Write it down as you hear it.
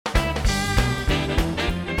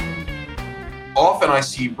often I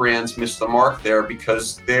see brands miss the mark there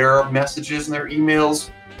because their messages and their emails,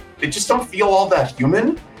 they just don't feel all that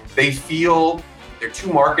human. They feel they're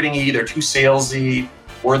too marketing-y, they're too salesy,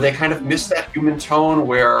 or they kind of miss that human tone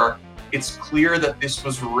where it's clear that this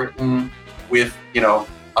was written with,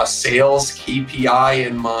 a sales KPI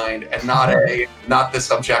in mind and not this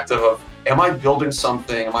objective of, am I building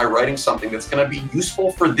something? Am I writing something that's going to be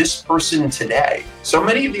useful for this person today? So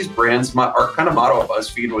many of these brands, our kind of motto of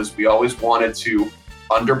BuzzFeed was we always wanted to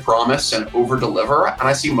under-promise and over-deliver. And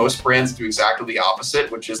I see most brands do exactly the opposite,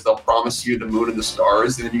 which is they'll promise you the moon and the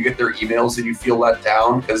stars, and then you get their emails and you feel let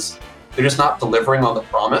down because they're just not delivering on the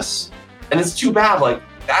promise. And it's too bad. Like,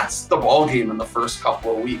 that's the ball game in the first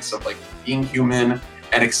couple of weeks of like being human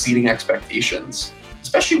and exceeding expectations,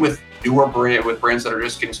 especially with brands that are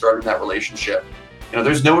just getting started in that relationship.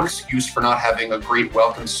 There's no excuse for not having a great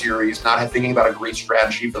welcome series, not thinking about a great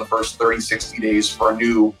strategy for the first 30, 60 days for a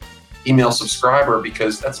new email subscriber,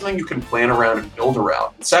 because that's something you can plan around and build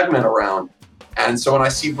around and segment around. And so when I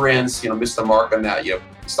see brands, miss the mark on that, you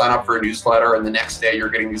sign up for a newsletter and the next day you're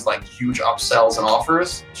getting these like huge upsells and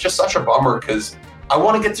offers. It's just such a bummer because I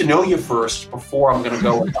want to get to know you first before I'm going to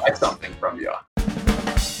go and buy something from you.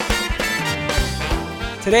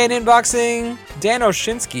 Today in Inboxing, Dan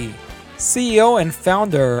Oshinsky, CEO and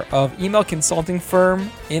founder of email consulting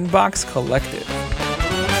firm Inbox Collective.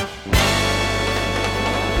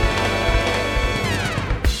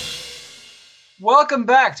 Welcome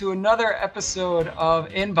back to another episode of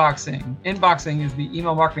Inboxing. Inboxing is the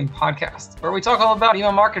email marketing podcast where we talk all about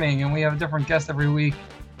email marketing, and we have a different guest every week.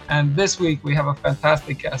 And this week we have a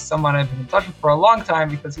fantastic guest, someone I've been in touch with for a long time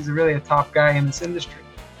because he's really a top guy in this industry.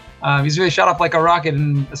 He's really shot up like a rocket,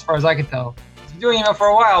 and as far as I can tell. He's been doing email for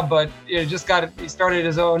a while, but he started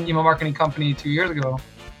his own email marketing company 2 years ago.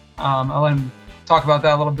 I'll let him talk about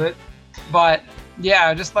that a little bit. But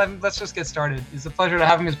yeah, let's just get started. It's a pleasure to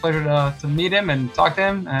have him. It's a pleasure to meet him and talk to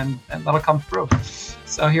him, and that'll come through.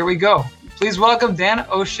 So here we go. Please welcome Dan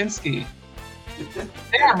Oshinsky.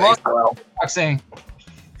 Dan, welcome to Unboxing.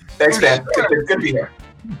 Thanks, Dan. Good to be here.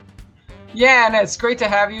 Yeah, and it's great to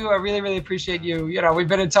have you. I really, really appreciate you. We've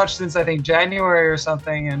been in touch since I think January or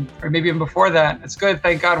something, or maybe even before that. It's good.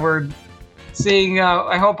 Thank God we're seeing.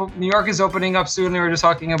 I hope New York is opening up soon. We were just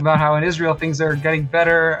talking about how in Israel things are getting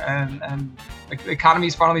better, and like the economy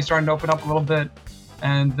is finally starting to open up a little bit.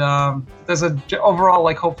 And there's a overall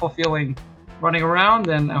like hopeful feeling running around,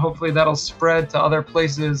 and hopefully that'll spread to other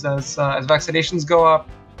places as vaccinations go up.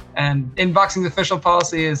 And Inboxing's official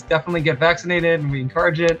policy is definitely get vaccinated, and we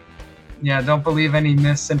encourage it. Yeah, don't believe any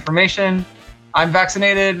misinformation. I'm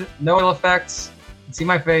vaccinated, no ill effects. You can see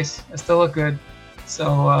my face, I still look good.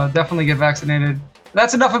 So definitely get vaccinated.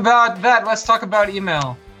 That's enough about that. Let's talk about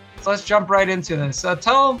email. So let's jump right into this.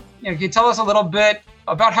 Can you tell us a little bit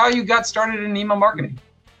about how you got started in email marketing?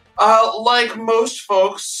 Like most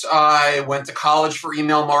folks, I went to college for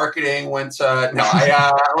email marketing. Like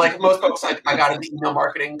most folks, I got into email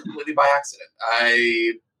marketing completely by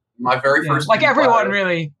accident. My very first, like everyone,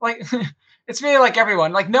 really, like it's really like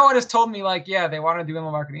everyone. Like no one has told me like, yeah, they want to do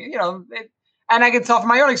email marketing. And I can tell from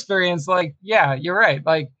my own experience, like, yeah, you're right.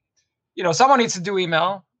 Like, someone needs to do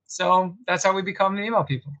email. So that's how we become the email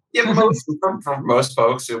people. Yeah, for most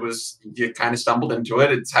folks, you kind of stumbled into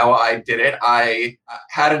it. It's how I did it. I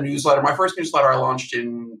had a newsletter. My first newsletter I launched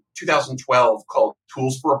in 2012 called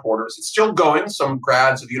Tools for Reporters. It's still going. Some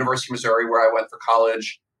grads at the University of Missouri, where I went for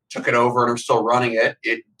college, took it over and are still running it.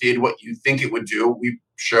 It did what you think it would do. We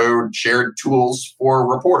shared tools for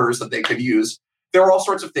reporters that they could use. There were all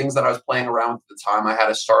sorts of things that I was playing around with at the time. I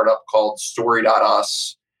had a startup called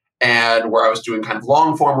Story.us, and where I was doing kind of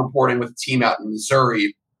long form reporting with a team out in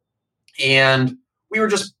Missouri. And we were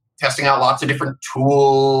just testing out lots of different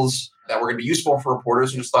tools that were going to be useful for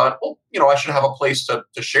reporters, and just thought, well, I should have a place to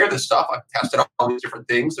share this stuff. I've tested all these different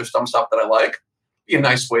things. There's some stuff that I like. Be a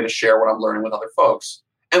nice way to share what I'm learning with other folks.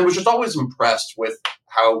 And was just always impressed with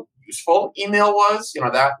how useful email was.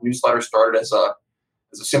 That newsletter started as a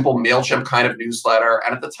simple MailChimp kind of newsletter.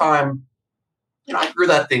 And at the time, I grew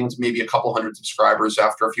that thing to maybe a couple hundred subscribers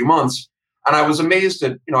after a few months. And I was amazed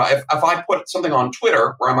at, if I put something on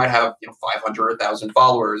Twitter where I might have, 500 or 1,000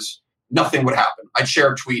 followers, nothing would happen. I'd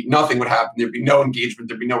share a tweet, nothing would happen. There'd be no engagement.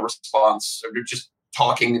 There'd be no response. They're just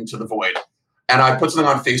talking into the void. And I put something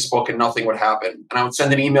on Facebook and nothing would happen. And I would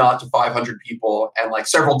send an email out to 500 people, and like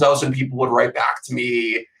several dozen people would write back to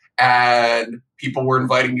me, and people were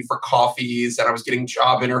inviting me for coffees, and I was getting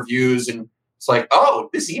job interviews. And it's like, oh,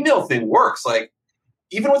 this email thing works. Like,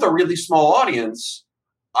 even with a really small audience,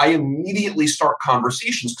 I immediately start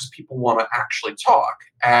conversations because people want to actually talk.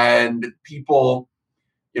 And people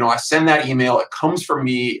I send that email. It comes from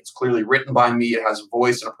me. It's clearly written by me. It has a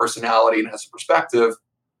voice and a personality and has a perspective.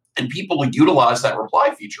 And people would utilize that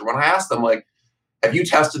reply feature. When I asked them, like, have you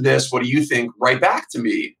tested this? What do you think? Write back to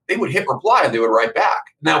me. They would hit reply and they would write back.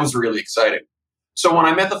 And that was really exciting. So when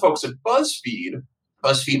I met the folks at BuzzFeed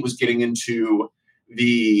was getting into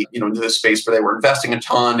into the space where they were investing a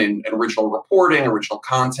ton in original reporting, original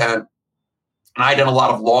content. And I'd done a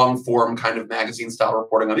lot of long form kind of magazine style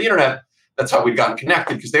reporting on the internet. That's how we'd gotten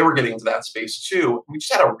connected because they were getting into that space too. We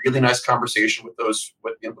just had a really nice conversation with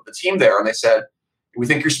the team there. And they said, we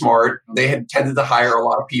think you're smart. They had tended to hire a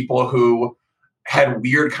lot of people who had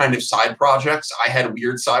weird kind of side projects. I had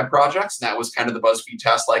weird side projects. And that was kind of the BuzzFeed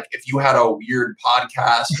test. Like if you had a weird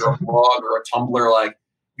podcast or a blog or a Tumblr, like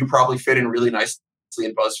you probably fit in really nicely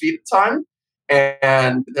at BuzzFeed at the time.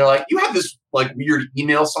 And they're like, you have this like weird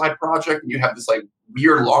email side project and you have this like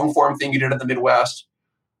weird long form thing you did in the Midwest.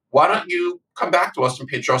 Why don't you come back to us and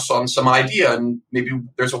pitch us on some idea and maybe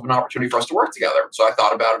there's an opportunity for us to work together. So I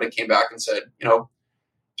thought about it and came back and said,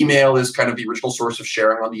 email is kind of the original source of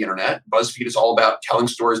sharing on the internet. BuzzFeed is all about telling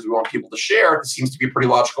stories that we want people to share. It seems to be a pretty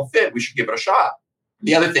logical fit. We should give it a shot.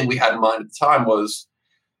 The other thing we had in mind at the time was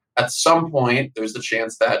at some point, there's the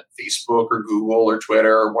chance that Facebook or Google or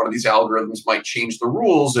Twitter or one of these algorithms might change the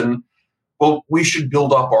rules. And, well, we should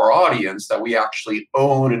build up our audience that we actually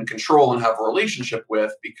own and control and have a relationship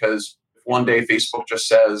with. Because if one day Facebook just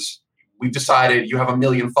says, we've decided you have 1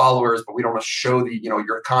 million followers, but we don't want to show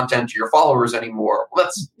your content to your followers anymore. Well,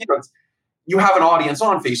 that's, you have an audience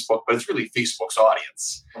on Facebook, but it's really Facebook's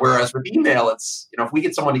audience. Whereas with email, it's, if we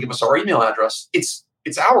get someone to give us our email address, it's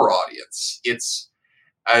our audience. It's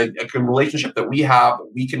a relationship that we have,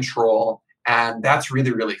 that we control, and that's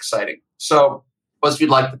really, really exciting. So BuzzFeed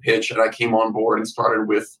liked the pitch, and I came on board and started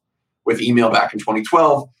with email back in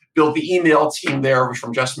 2012. Built the email team there, which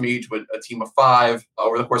from just me to a team of 5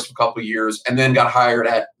 over the course of a couple of years, and then got hired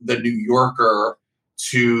at The New Yorker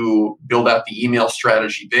to build out the email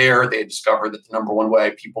strategy there. They had discovered that the number one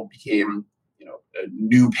way people became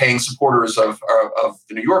new paying supporters of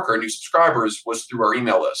The New Yorker, new subscribers, was through our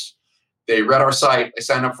email list. They read our site. They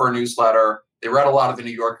signed up for a newsletter. They read a lot of The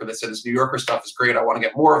New Yorker. They said, this New Yorker stuff is great. I want to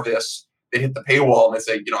get more of this. They hit the paywall and they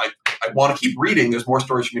say, I want to keep reading. There's more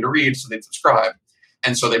stories for me to read. So they'd subscribe.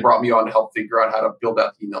 And so they brought me on to help figure out how to build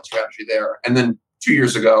out the email strategy there. And then 2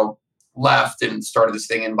 years ago, left and started this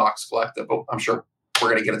thing, Inbox Collective. But I'm sure we're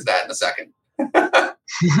going to get into that in a second.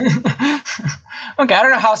 Okay, I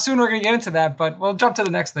don't know how soon we're going to get into that, but we'll jump to the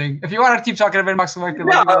next thing. If you want to keep talking about Inbox Collective,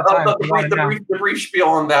 the brief spiel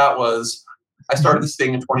on that was I started this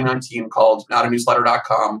thing in 2019 called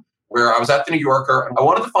notanewsletter.com, where I was at The New Yorker, and I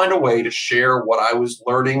wanted to find a way to share what I was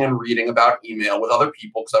learning and reading about email with other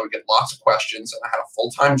people because I would get lots of questions, and I had a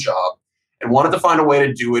full-time job, and wanted to find a way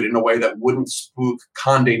to do it in a way that wouldn't spook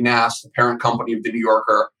Condé Nast, the parent company of The New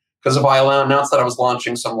Yorker. Because if I announced that I was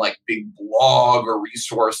launching some like big blog or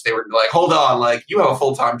resource, they would be like, hold on, like you have a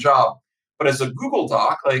full-time job. But as a Google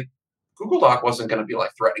Doc, like Google Doc wasn't going to be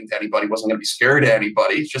like threatening to anybody, wasn't going to be scary to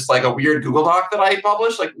anybody. It's just like a weird Google Doc that I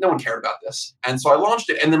published. Like no one cared about this. And so I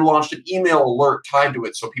launched it and then launched an email alert tied to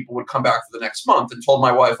it so people would come back for the next month, and told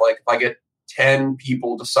my wife, like, if I get 10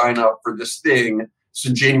 people to sign up for this thing, it's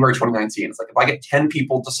in January 2019. It's like, if I get 10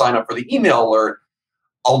 people to sign up for the email alert,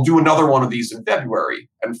 I'll do another one of these in February.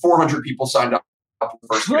 And 400 people signed up for the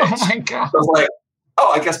first phase. Oh my God. So I was like,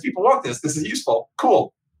 I guess people want this. This is useful.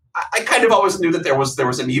 Cool. I kind of always knew that there was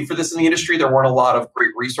a need for this in the industry. There weren't a lot of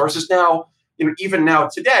great resources. Now, even now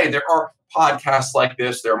today, there are podcasts like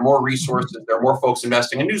this. There are more resources. There are more folks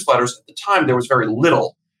investing in newsletters. At the time, there was very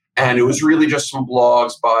little. And it was really just some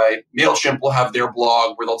blogs by MailChimp will have their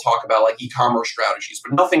blog where they'll talk about like e-commerce strategies,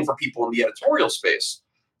 but nothing for people in the editorial space.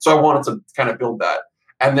 So I wanted to kind of build that.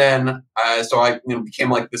 And then, so I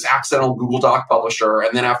became like this accidental Google Doc publisher.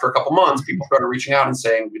 And then after a couple months, people started reaching out and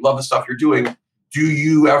saying, we love the stuff you're doing. Do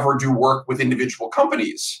you ever do work with individual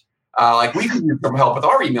companies? Like we can use some help with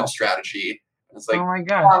our email strategy. And it's like, oh my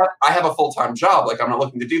God, I have a full-time job. Like I'm not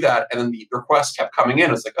looking to do that. And then the requests kept coming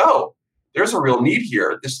in. It's like, oh, there's a real need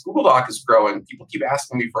here. This Google Doc is growing. People keep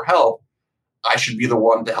asking me for help. I should be the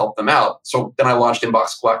one to help them out. So then I launched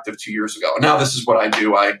Inbox Collective 2 years ago. And now this is what I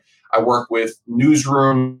do. I work with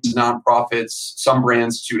newsrooms, nonprofits, some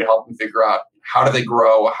brands too, to help them figure out how do they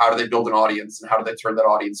grow, how do they build an audience, and how do they turn that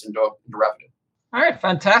audience into revenue. All right,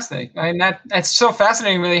 fantastic. I mean, that's so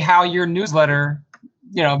fascinating, really, how your newsletter,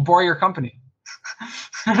 bore your company,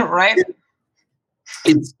 right?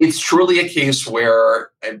 It's truly a case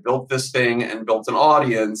where I built this thing and built an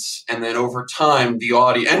audience, and then over time, the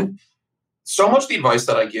audience, and so much the advice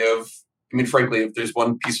that I give, I mean, frankly, if there's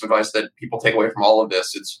one piece of advice that people take away from all of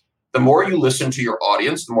this, it's the more you listen to your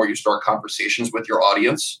audience, the more you start conversations with your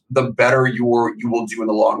audience, the better you will do in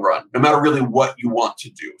the long run, no matter really what you want to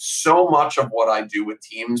do. So much of what I do with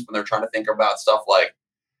teams when they're trying to think about stuff like,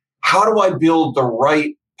 how do I build the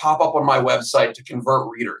right pop-up on my website to convert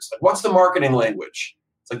readers? Like, what's the marketing language?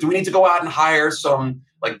 It's like, do we need to go out and hire some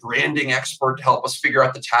like branding expert to help us figure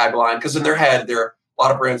out the tagline? Because in their head, a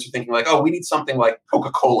lot of brands are thinking like, oh, we need something like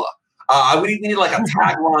Coca-Cola. We need like a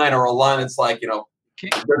tagline or a line that's like,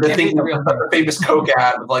 they're thinking of the famous Coke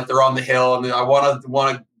ad of like they're on the hill and I want to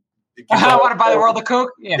I want to buy the world of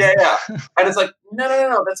Coke. Yeah. And it's like,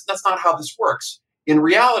 no. That's not how this works. In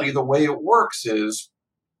reality, the way it works is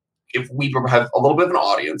if we have a little bit of an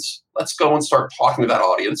audience, let's go and start talking to that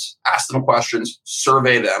audience, ask them questions,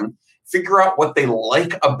 survey them, figure out what they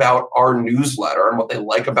like about our newsletter and what they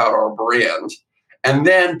like about our brand. And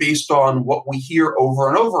then based on what we hear over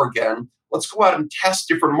and over again, let's go out and test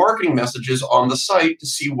different marketing messages on the site to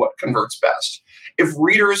see what converts best. If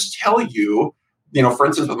readers tell you, for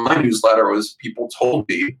instance, with my newsletter was people told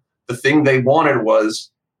me the thing they wanted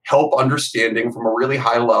was help understanding from a really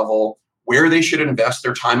high level where they should invest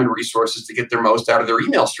their time and resources to get their most out of their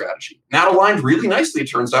email strategy. And that aligned really nicely, it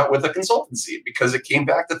turns out, with a consultancy because it came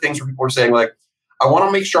back to things where people were saying like, I want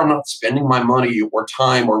to make sure I'm not spending my money or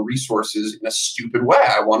time or resources in a stupid way.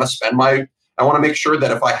 I want to make sure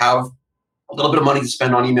that if I have a little bit of money to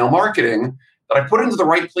spend on email marketing, that I put into the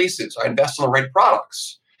right places. I invest in the right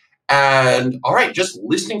products. And all right, just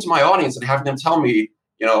listening to my audience and having them tell me,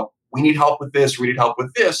 we need help with this, we need help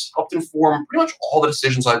with this, helped inform pretty much all the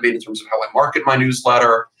decisions I've made in terms of how I market my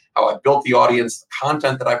newsletter, how I built the audience, the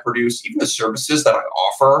content that I produce, even the services that I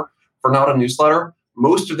offer for Not a Newsletter.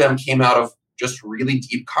 Most of them came out of just really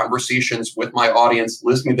deep conversations with my audience,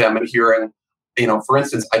 listening to them and hearing, for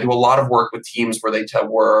instance, I do a lot of work with teams where they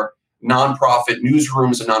were nonprofit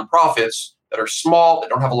newsrooms and nonprofits that are small, that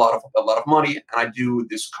don't have a lot of money. And I do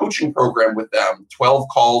this coaching program with them, 12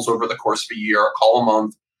 calls over the course of a year, a call a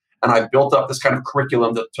month. And I built up this kind of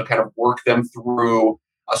curriculum to kind of work them through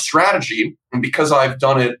a strategy. And because I've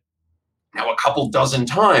done it now a couple dozen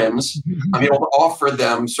times, I'm able to offer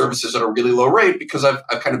them services at a really low rate because I've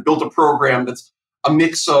kind of built a program that's a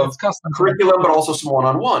mix of a curriculum, but also some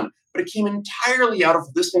one-on-one. But it came entirely out of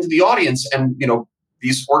listening to the audience and,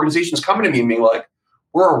 these organizations coming to me and being like,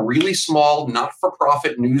 we're a really small,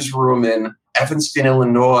 not-for-profit newsroom in Evanston,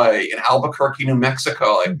 Illinois, in Albuquerque, New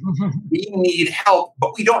Mexico. Like, we need help,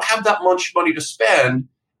 but we don't have that much money to spend.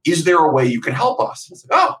 Is there a way you can help us? And it's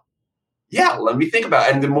like, oh, yeah, let me think about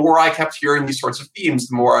it. And the more I kept hearing these sorts of themes,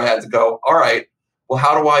 the more I had to go, all right, well,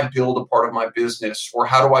 how do I build a part of my business? Or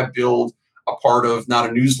how do I build a part of Not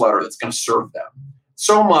a Newsletter that's going to serve them?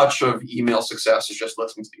 So much of email success is just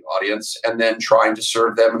listening to the audience and then trying to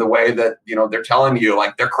serve them in the way that, they're telling you,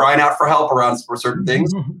 like they're crying out for help around for certain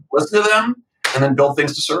things. Listen to them and then build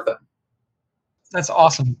things to serve them. That's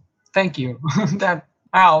awesome. Thank you.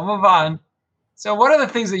 I'll move on. So what are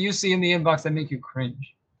the things that you see in the inbox that make you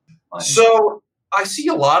cringe? So I see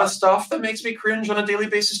a lot of stuff that makes me cringe on a daily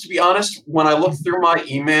basis, to be honest. When I look through my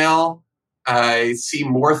email, I see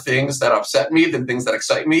more things that upset me than things that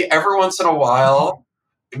excite me. Every once in a while,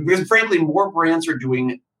 because frankly, more brands are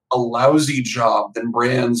doing a lousy job than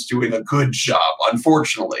brands doing a good job,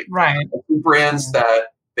 unfortunately. Right. Brands that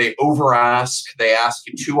they over ask, they ask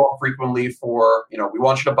you too frequently for, we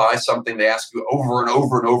want you to buy something. They ask you over and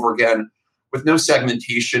over and over again with no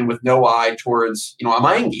segmentation, with no eye towards, am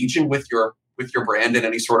I engaging with your brand in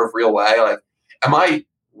any sort of real way? Like, am I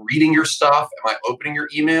reading your stuff? Am I opening your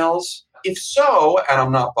emails? If so, and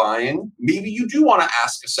I'm not buying, maybe you do want to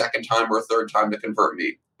ask a second time or a third time to convert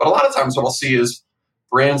me. But a lot of times what I'll see is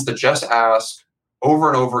brands that just ask over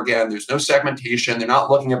and over again. There's no segmentation. They're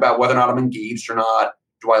not looking about whether or not I'm engaged or not.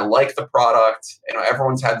 Do I like the product?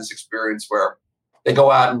 Everyone's had this experience where they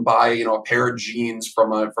go out and buy, a pair of jeans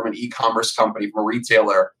from an e-commerce company, from a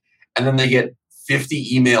retailer, and then they get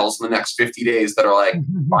 50 emails in the next 50 days that are like,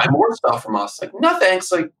 buy more stuff from us. Like, no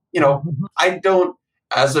thanks. Like, I don't,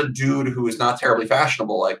 as a dude who is not terribly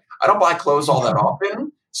fashionable, like I don't buy clothes all that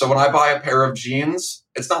often. So when I buy a pair of jeans,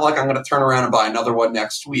 it's not like I'm going to turn around and buy another one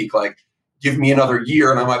next week. Like, give me another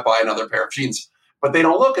year and I might buy another pair of jeans. But they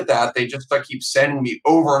don't look at that. They just keep sending me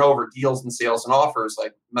over and over deals and sales and offers.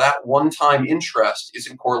 Like, that one-time interest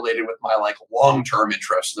isn't correlated with my long-term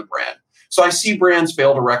interest in the brand. So I see brands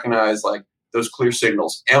fail to recognize those clear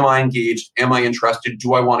signals. Am I engaged? Am I interested?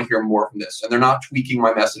 Do I want to hear more from this? And they're not tweaking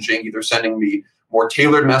my messaging, either sending me more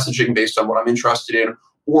tailored messaging based on what I'm interested in,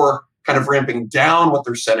 or kind of ramping down what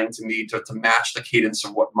they're sending to me to match the cadence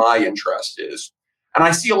of what my interest is. And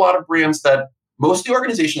I see a lot of brands that most of the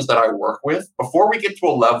organizations that I work with, before we get to a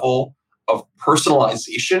level of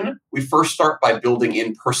personalization, we first start by building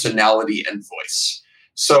in personality and voice.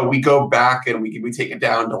 So we go back and we take it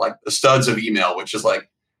down to like the studs of email, which is like,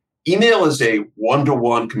 email is a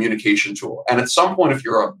one-to-one communication tool. And at some point, if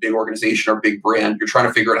you're a big organization or big brand, you're trying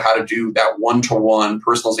to figure out how to do that one-to-one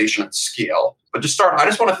personalization at scale. But to start, I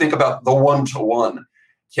just want to think about the one-to-one.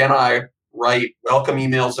 Can I write welcome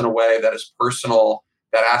emails in a way that is personal,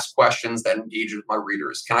 that asks questions, that engages with my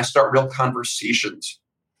readers? Can I start real conversations?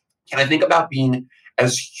 Can I think about being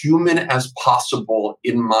as human as possible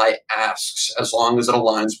in my asks, as long as it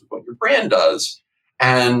aligns with what your brand does?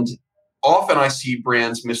 And often I see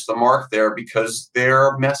brands miss the mark there because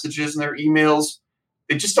their messages and their emails,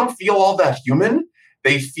 they just don't feel all that human.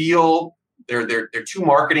 They feel they're too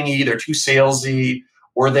marketing-y, they're too salesy,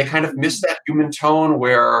 or they kind of miss that human tone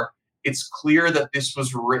where it's clear that this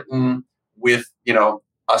was written with,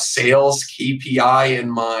 a sales KPI in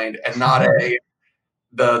mind and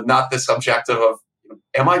not this objective of,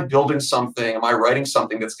 am I building something? Am I writing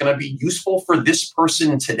something that's going to be useful for this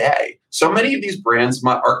person today? So many of these brands,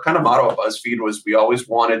 our kind of motto at BuzzFeed was we always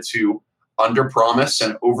wanted to under-promise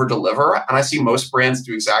and over-deliver. And I see most brands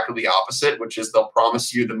do exactly the opposite, which is they'll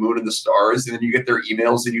promise you the moon and the stars, and then you get their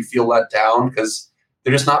emails and you feel let down because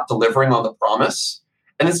they're just not delivering on the promise.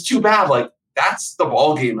 And it's too bad. Like, that's the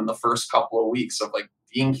ball game in the first couple of weeks of like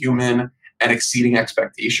being human and exceeding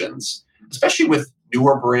expectations, especially with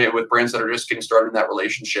brands that are just getting started in that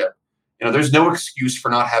relationship. There's no excuse for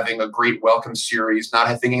not having a great welcome series, not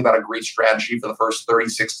thinking about a great strategy for the first 30,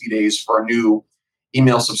 60 days for a new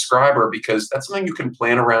email subscriber, because that's something you can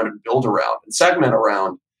plan around and build around and segment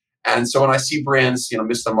around. And so when I see brands,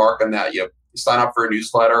 miss the mark on that, you sign up for a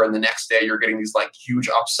newsletter and the next day you're getting these like huge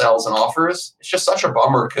upsells and offers. It's just such a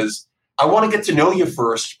bummer because I want to get to know you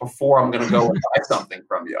first before I'm going to go and buy something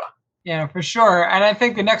from you. Yeah, for sure. And I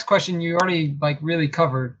think the next question you already like really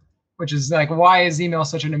covered, which is like, why is email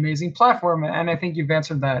such an amazing platform? And I think you've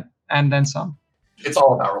answered that and then some. It's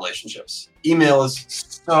all about relationships. Email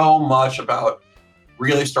is so much about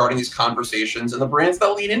really starting these conversations, and the brands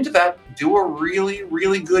that lean into that do a really,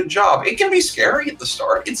 really good job. It can be scary at the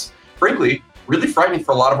start. It's frankly really frightening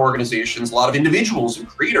for a lot of organizations, a lot of individuals and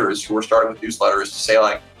creators who are starting with newsletters to say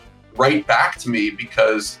like, write back to me,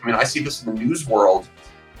 because I see this in the news world.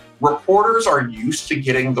 Reporters are used to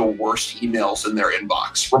getting the worst emails in their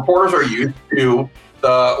inbox. Reporters are used to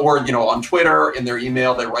on Twitter, in their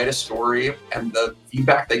email, they write a story and the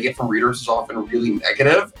feedback they get from readers is often really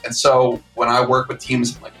negative. And so when I work with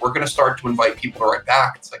teams, I'm like, we're going to start to invite people to write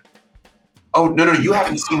back. It's like, oh, no, you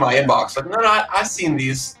haven't seen my inbox. Like, no, I've seen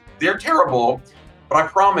these. They're terrible. But I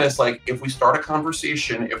promise, like, if we start a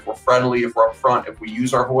conversation, if we're friendly, if we're upfront, if we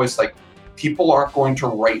use our voice, like, people aren't going to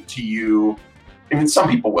write to you. Some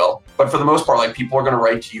people will, but for the most part, like, people are going to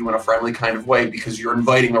write to you in a friendly kind of way because you're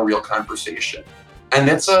inviting a real conversation. And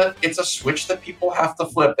it's a switch that people have to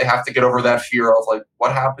flip. They have to get over that fear of like,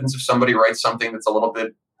 what happens if somebody writes something that's a little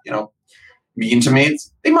bit, mean to me?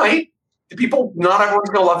 They might. Not everyone's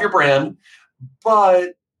going to love your brand,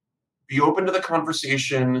 but be open to the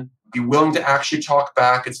conversation. Be willing to actually talk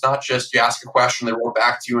back. It's not just you ask a question, they roll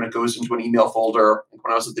back to you, and it goes into an email folder. Like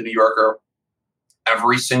when I was at the New Yorker,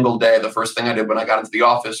 every single day, the first thing I did when I got into the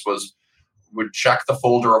office would check the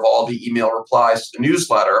folder of all the email replies to the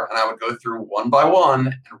newsletter, and I would go through one by one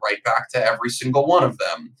and write back to every single one of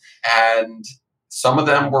them. And some of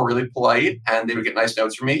them were really polite, and they would get nice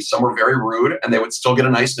notes from me. Some were very rude, and they would still get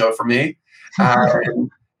a nice note from me.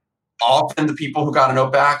 And often the people who got a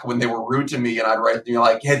note back when they were rude to me, and I'd write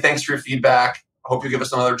like, hey, thanks for your feedback. I hope you'll give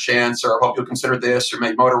us another chance, or I hope you'll consider this, or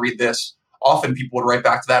maybe want to read this. Often people would write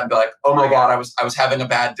back to that and be like, oh my God, I was having a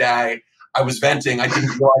bad day. I was venting. I didn't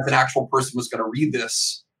realize an actual person was going to read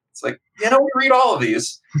this. It's like, we read all of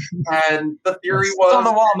these. And the theory was it's on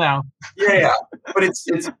the wall now. Yeah. But it's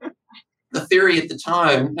the theory at the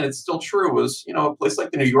time, and it's still true, was, a place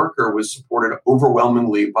like the New Yorker was supported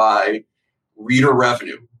overwhelmingly by reader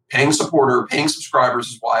revenue. Paying subscribers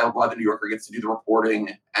is why the New Yorker gets to do the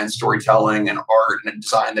reporting and storytelling and art and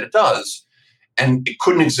design that it does. And it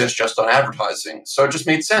couldn't exist just on advertising. So it just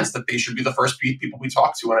made sense that they should be the first people we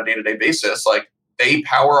talk to on a day-to-day basis. Like, they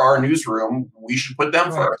power our newsroom. We should put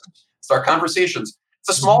them first. Start conversations.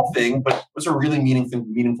 It's a small thing, but it was a really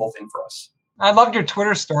meaningful thing for us. I loved your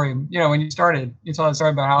Twitter story. When you started, you told a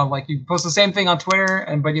story about how like you post the same thing on Twitter,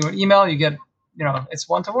 but you email, you get, it's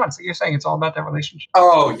one-to-one. So you're saying it's all about that relationship.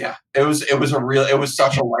 Oh yeah. It was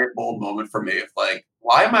such a light bulb moment for me. Like,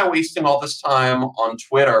 why am I wasting all this time on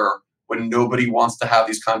Twitter when nobody wants to have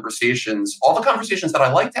these conversations? All the conversations that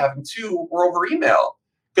I liked having too were over email,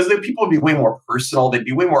 because people would be way more personal. They'd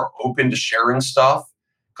be way more open to sharing stuff,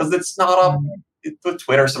 because it's not with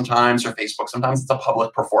Twitter sometimes or Facebook, sometimes it's a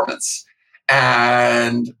public performance.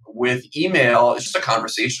 And with email, it's just a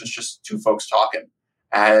conversation. It's just two folks talking.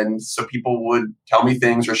 And so people would tell me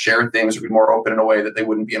things or share things or be more open in a way that they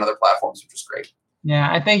wouldn't be on other platforms, which is great.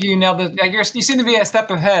 Yeah, I think you nailed it. You seem to be a step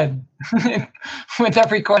ahead with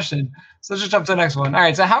every question. So let's just jump to the next one. All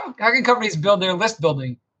right. So how can companies build their list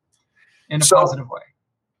building in a positive way?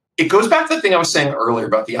 It goes back to the thing I was saying earlier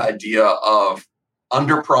about the idea of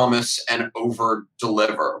under promise and over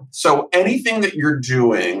deliver. So anything that you're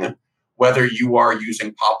doing, whether you are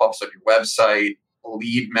using pop-ups of your website,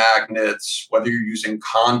 lead magnets, whether you're using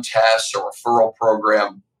contests or referral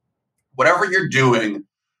program, whatever you're doing,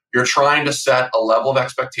 you're trying to set a level of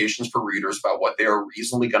expectations for readers about what they are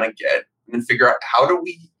reasonably going to get, and then figure out how do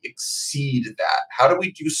we exceed that? How do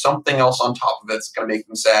we do something else on top of it that's going to make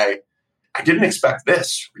them say, I didn't expect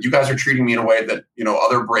this. You guys are treating me in a way that,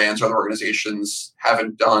 other brands or other organizations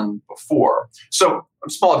haven't done before. So a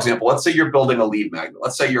small example, let's say you're building a lead magnet.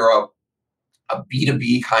 Let's say you're a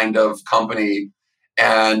B2B kind of company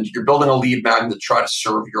and you're building a lead magnet to try to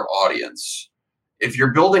serve your audience. If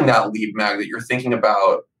you're building that lead magnet, you're thinking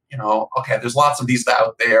about, okay, there's lots of these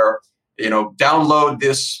out there, download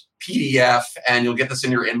this PDF and you'll get this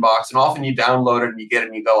in your inbox. And often you download it and you get it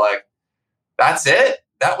and you go like, that's it?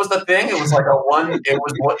 That was the thing? It was like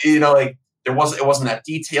it wasn't that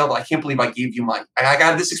detailed. I can't believe I gave you I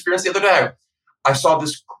got this experience the other day. I saw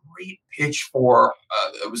this great pitch for,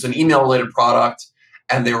 it was an email related product.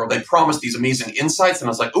 And they promised these amazing insights. And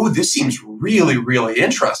I was like, oh, this seems really, really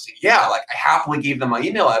interesting. Yeah, I happily gave them my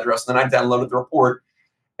email address. And then I downloaded the report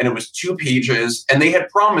and it was 2 pages. And they had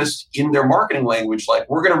promised in their marketing language,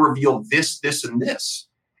 we're going to reveal this, this, and this.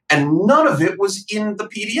 And none of it was in the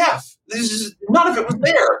PDF. None of it was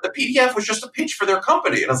there. The PDF was just a pitch for their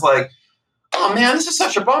company. And I was like, oh man, this is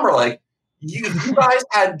such a bummer. You guys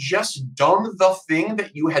had just done the thing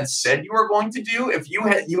that you had said you were going to do. If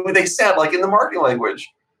they said in the marketing language,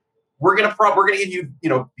 we're gonna give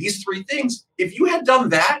you these 3 things. If you had done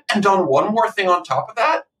that and done one more thing on top of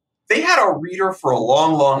that, they had a reader for a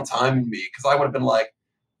long, long time in me because I would have been like,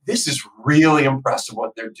 this is really impressive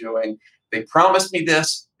what they're doing. They promised me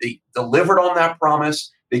this. They delivered on that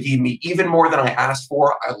promise. They gave me even more than I asked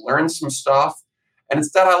for. I learned some stuff, and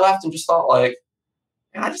instead I left and just thought I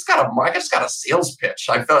just got a sales pitch.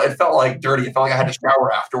 It felt like dirty. It felt like I had to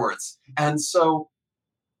shower afterwards. And so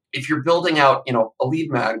if you're building out, a lead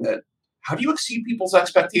magnet, how do you exceed people's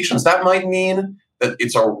expectations? That might mean that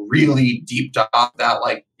it's a really deep dive, that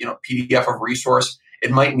PDF of resource.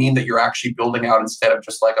 It might mean that you're actually building out instead of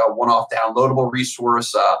just a one-off downloadable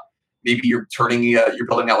resource. Maybe you're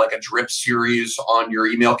building out a drip series on your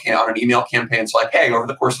email on an email campaign. It's hey, over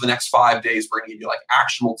the course of the next 5 days, we're going to give you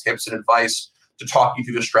actionable tips and advice to talk you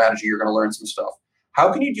through the strategy. You're going to learn some stuff.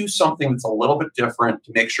 How can you do something that's a little bit different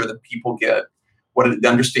to make sure that people get what they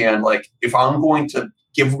understand? If I'm going to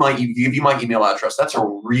give you my email address, that's a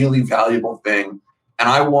really valuable thing. And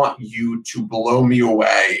I want you to blow me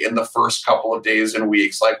away in the first couple of days and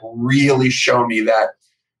weeks. Really show me that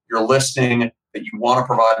you're listening, that you want to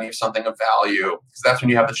provide me something of value, because that's when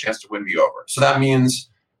you have the chance to win me over. So that means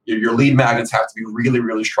your lead magnets have to be really,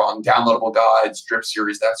 really strong, downloadable guides, drip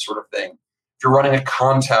series, that sort of thing. If you're running a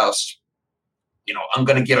contest, I'm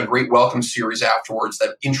going to get a great welcome series afterwards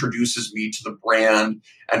that introduces me to the brand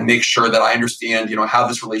and make sure that I understand, how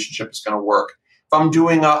this relationship is going to work. If I'm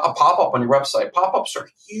doing a pop-up on your website, pop-ups are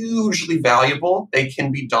hugely valuable. They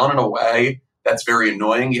can be done in a way that's very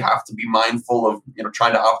annoying. You have to be mindful of,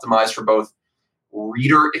 trying to optimize for both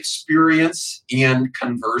reader experience and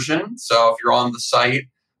conversion. So if you're on the site,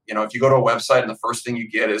 if you go to a website and the first thing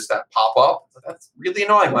you get is that pop-up, that's really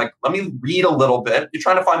annoying. Let me read a little bit. You're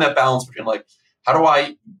trying to find that balance between how do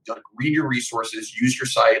I read your resources, use your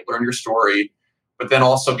site, learn your story, but then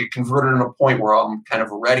also get converted in a point where I'm kind of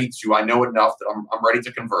ready to, I know enough that I'm ready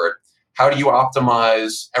to convert. How do you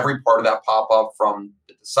optimize every part of that pop-up, from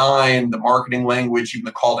the design, the marketing language, even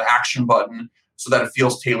the call to action button, so that it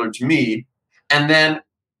feels tailored to me? And then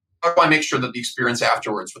how do I make sure that the experience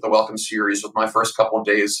afterwards with the welcome series, with my first couple of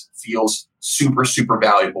days, feels super, super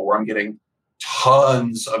valuable, where I'm getting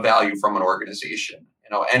tons of value from an organization?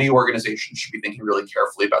 Any organization should be thinking really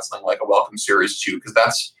carefully about something like a welcome series too, because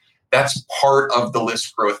that's part of the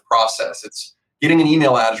list growth process. It's getting an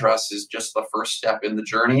email address is just the first step in the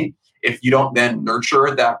journey. If you don't then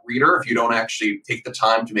nurture that reader, if you don't actually take the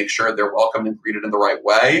time to make sure they're welcomed and greeted in the right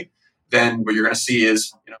way, then what you're going to see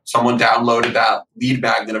is someone downloaded that lead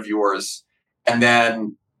magnet of yours, and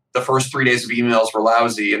then the first 3 days of emails were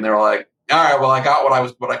lousy, and they're like, all right, well, I got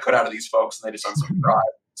what I could out of these folks, and they just unsubscribe.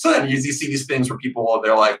 So then you see these things where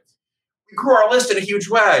they're like, grew our list in a huge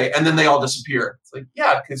way, and then they all disappear. It's like,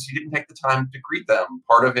 yeah, because you didn't take the time to greet them.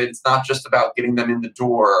 Part of it's not just about getting them in the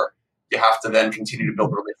door. You have to then continue to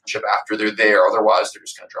build a relationship after they're there. Otherwise, they're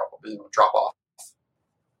just going to drop off.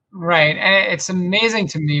 Right. And it's amazing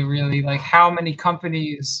to me, really, like how many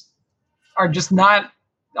companies are just not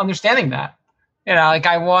understanding that. Like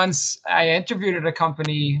I interviewed at a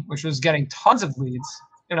company which was getting tons of leads.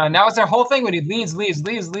 And that was their whole thing. We need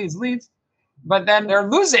leads. But then they're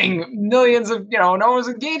losing millions of, no one was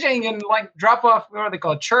engaging, and like drop off, what do they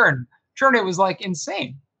call it? Churn. It was like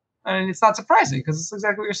insane. And it's not surprising because it's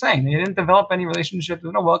exactly what you're saying. They didn't develop any relationship.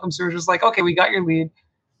 There's no welcome. So it was just like, okay, we got your lead.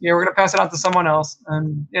 We're going to pass it on to someone else.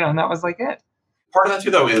 And, and that was like it. Part of that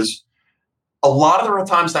too, though, is a lot of the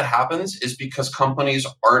times that happens is because companies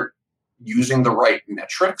aren't using the right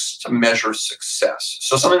metrics to measure success.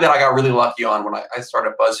 So something that I got really lucky on when I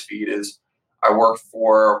started BuzzFeed is I worked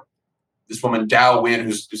for this woman, Dow Wynn,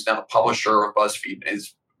 who's now the publisher of BuzzFeed,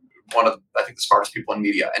 is one of, I think, the smartest people in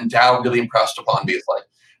media. And Dow really impressed upon me. It's like,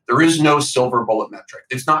 there is no silver bullet metric.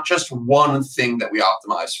 It's not just one thing that we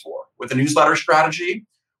optimize for. With a newsletter strategy,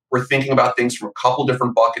 we're thinking about things from a couple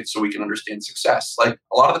different buckets so we can understand success. Like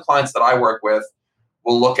a lot of the clients that I work with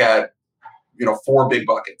will look at, 4 big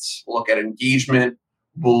buckets. We'll look at engagement.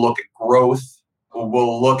 We'll look at growth.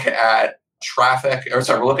 We'll look at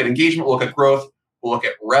we'll look at engagement. We'll look at growth. We'll look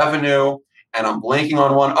at revenue. And I'm blanking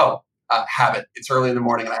on one. Habit. It's early in the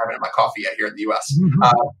morning and I haven't had my coffee yet here in the US.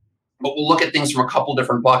 But we'll look at things from a couple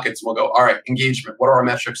different buckets. And we'll go, all right, engagement. What are our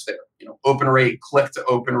metrics there? Open rate, click to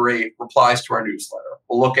open rate, replies to our newsletter.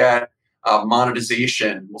 We'll look at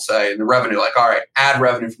monetization, we'll say, in the revenue, like, all right, ad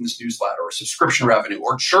revenue from this newsletter, or subscription revenue,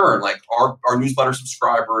 or churn, like our newsletter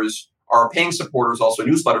subscribers are paying supporters, also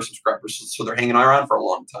newsletter subscribers, so they're hanging around for a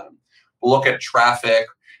long time. We'll look at traffic.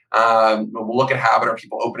 We'll look at habit. Are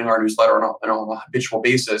people opening our newsletter on a habitual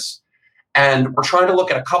basis? And we're trying to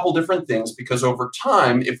look at a couple different things because over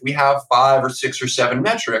time, if we have 5 or 6 or 7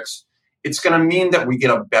 metrics, it's going to mean that we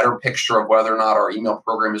get a better picture of whether or not our email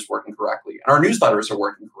program is working correctly and our newsletters are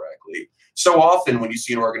working correctly. So often when you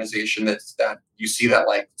see an organization that you see that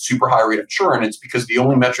like super high rate of churn, it's because the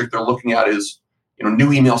only metric they're looking at is,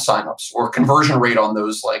 new email signups or conversion rate on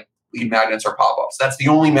those like lead magnets or pop-ups. That's the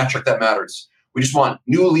only metric that matters. We just want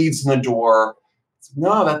new leads in the door.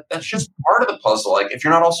 No, that's just part of the puzzle. Like if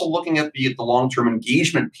you're not also looking at the long-term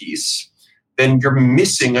engagement piece, then you're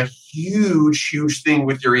missing a huge thing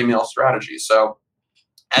with your email strategy. So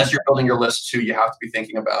as you're building your list too, you have to be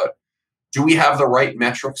thinking about, do we have the right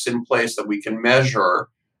metrics in place that we can measure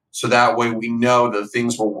so that way we know the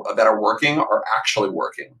things that are working are actually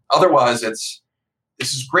working? Otherwise, this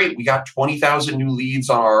is great. We got 20,000 new leads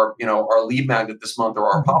on our lead magnet this month or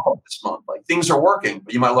our pop-up this month. Like things are working,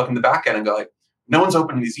 but you might look in the back end and go like, no one's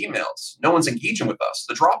opening these emails. No one's engaging with us.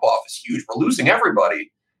 The drop-off is huge. We're losing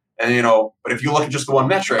everybody. And, but if you look at just the one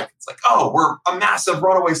metric, it's like, oh, we're a massive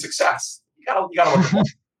runaway success. You gotta look at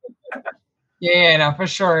that. Yeah, no, for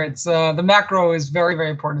sure. It's the macro is very,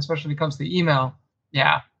 very important, especially when it comes to email.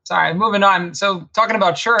 Yeah. Sorry, moving on. So talking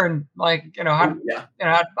about churn, like,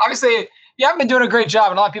 obviously you haven't been doing a great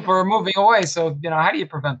job and a lot of people are moving away. So, how do you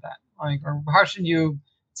prevent that? Like, or how should you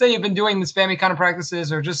say you've been doing the spammy kind of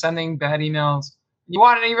practices or just sending bad emails? You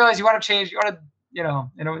realize you want to change, you want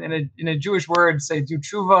to, in a Jewish word, say do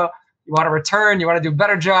tshuva. You want to return. You want to do a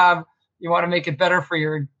better job. You want to make it better for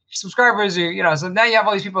your subscribers. So now you have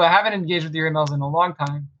all these people that haven't engaged with your emails in a long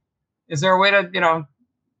time. Is there a way to, to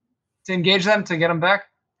engage them, to get them back?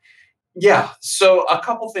 Yeah. So a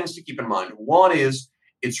couple things to keep in mind. One is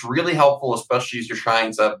it's really helpful, especially as you're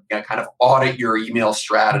trying to kind of audit your email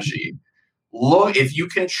strategy. Look, if you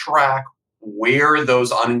can track where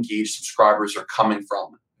those unengaged subscribers are coming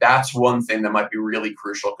from, that's one thing that might be really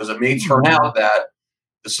crucial because it may turn out that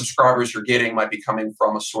the subscribers you're getting might be coming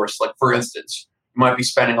from a source. Like, for instance, you might be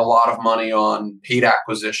spending a lot of money on paid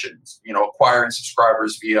acquisitions, acquiring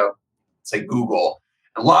subscribers via, say, Google.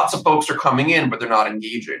 And lots of folks are coming in, but they're not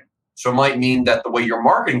engaging. So it might mean that the way you're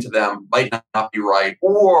marketing to them might not be right,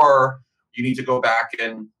 or you need to go back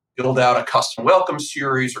and build out a custom welcome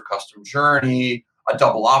series or custom journey, a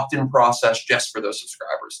double opt-in process just for those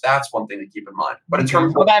subscribers. That's one thing to keep in mind. But in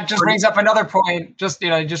terms of that just brings up another point, just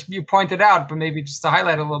you pointed out, but maybe just to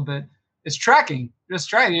highlight a little bit, is tracking. Just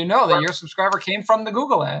tracking, that your subscriber came from the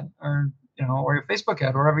Google ad or your Facebook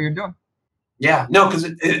ad, whatever you're doing. Yeah, no, because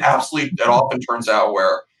it often turns out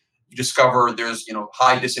where you discover there's,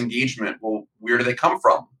 high disengagement. Well, where do they come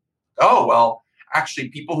from? Oh, well, actually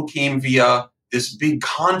people who came via this big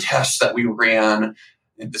contest that we ran.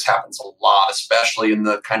 And this happens a lot, especially in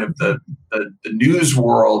the kind of the news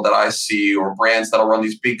world that I see, or brands that'll run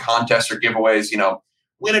these big contests or giveaways.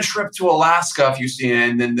 win a trip to Alaska if you see it,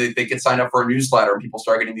 and then they get signed up for a newsletter and people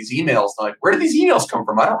start getting these emails. They're like, where did these emails come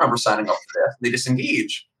from? I don't remember signing up for this. And they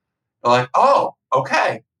disengage. They're like, oh,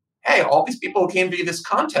 okay. Hey, all these people who came to this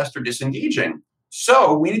contest are disengaging.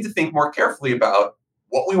 So we need to think more carefully about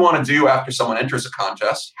what we want to do after someone enters a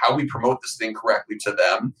contest, how we promote this thing correctly to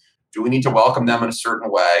them. Do we need to welcome them in a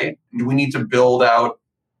certain way? Do we need to build out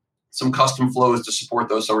some custom flows to support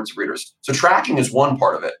those sorts of readers? So tracking is one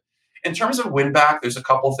part of it. In terms of win back, there's a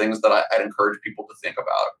couple things that I'd encourage people to think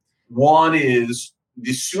about. One is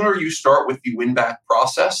the sooner you start with the win back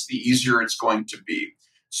process, the easier it's going to be.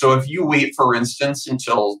 So if you wait, for instance,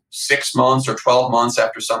 until 6 months or 12 months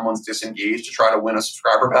after someone's disengaged to try to win a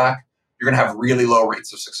subscriber back, you're going to have really low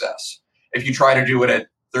rates of success. If you try to do it at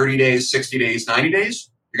 30 days, 60 days, 90 days,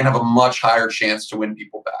 you're going to have a much higher chance to win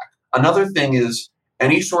people back. Another thing is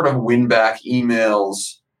any sort of win back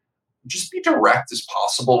emails, just be direct as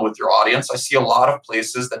possible with your audience. I see a lot of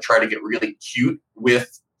places that try to get really cute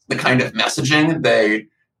with the kind of messaging. They've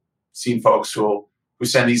seen folks who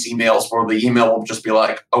send these emails where the email will just be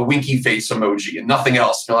like a winky face emoji and nothing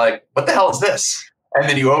else. You're like, what the hell is this? And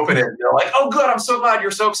then you open it and you're like, oh, good. I'm so glad you're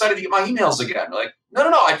so excited to get my emails again. You're like, no.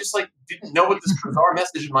 I just didn't know what this bizarre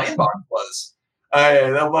message in my inbox was.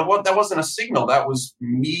 That wasn't a signal. That was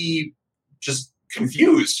me just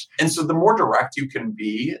confused. And so the more direct you can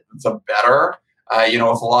be, the better. With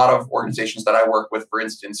a lot of organizations that I work with, for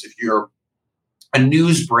instance, if you're a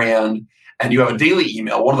news brand and you have a daily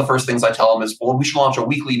email, one of the first things I tell them is, well, we should launch a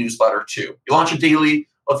weekly newsletter too. You launch a daily,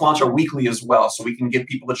 let's launch a weekly as well so we can give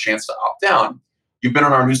people the chance to opt down. You've been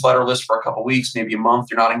on our newsletter list for a couple of weeks, maybe a month,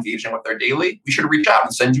 you're not engaging with their daily. We should reach out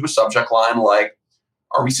and send you a subject line like,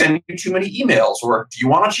 are we sending you too many emails? Or do you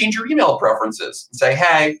want to change your email preferences? And say,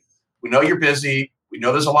 hey, we know you're busy. We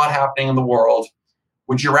know there's a lot happening in the world.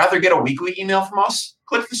 Would you rather get a weekly email from us?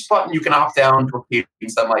 Click this button. You can opt down to a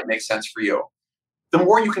cadence that might make sense for you. The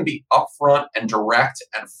more you can be upfront and direct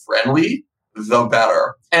and friendly, the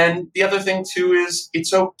better. And the other thing too is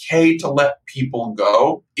it's okay to let people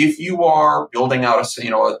go. If you are building out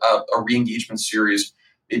a re-engagement series,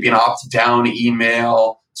 maybe an opt-down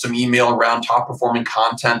email, some email around top performing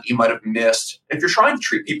content you might have missed. If you're trying to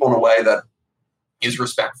treat people in a way that is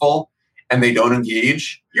respectful and they don't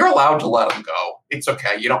engage, you're allowed to let them go. It's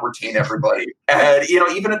okay. You don't retain everybody. And,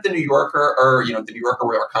 even at the New Yorker the New Yorker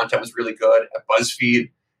where our content was really good, at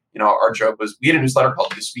BuzzFeed, our joke was we had a newsletter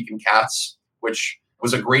called This Week in Cats, which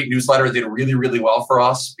was a great newsletter. It did really, really well for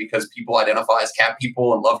us because people identify as cat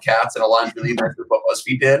people and love cats and aligns really nicely with what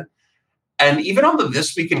BuzzFeed did. And even on the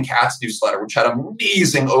This Week in Cats newsletter, which had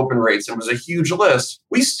amazing open rates and was a huge list,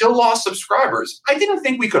 we still lost subscribers. I didn't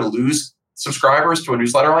think we could lose subscribers to a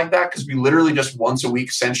newsletter like that because we literally just once a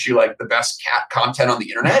week sent you the best cat content on the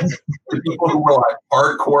internet to people who were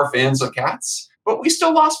hardcore fans of cats. But we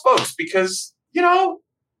still lost folks because,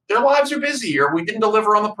 their lives are busy, or we didn't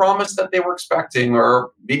deliver on the promise that they were expecting,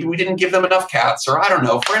 or maybe we didn't give them enough cats, or I don't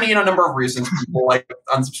know, for any number of reasons people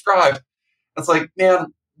unsubscribe. It's like, man,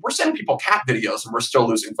 we're sending people cat videos and we're still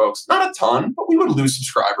losing folks. Not a ton, but we would lose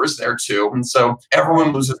subscribers there too. And so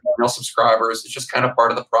everyone loses email subscribers. It's just kind of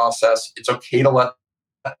part of the process. It's okay to let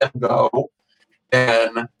them go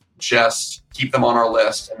and just keep them on our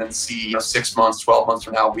list and then see 6 months, 12 months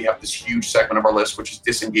from now, we have this huge segment of our list which is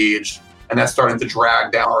disengaged. And that's starting to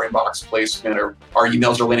drag down our inbox placement, or our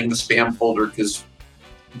emails are landing in the spam folder because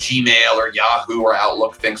Gmail or Yahoo or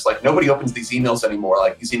Outlook thinks nobody opens these emails anymore.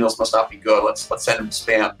 These emails must not be good. Let's send them to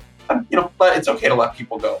spam. But it's okay to let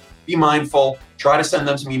people go. Be mindful. Try to send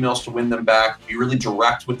them some emails to win them back. Be really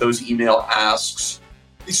direct with those email asks.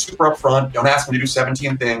 Be super upfront. Don't ask them to do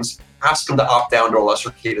 17 things. Ask them to opt down to a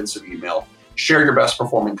lesser cadence of email. Share your best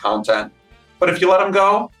performing content. But if you let them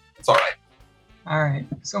go, it's all right. All right.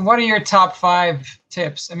 So what are your top 5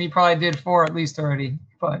 tips? You probably did 4 at least already,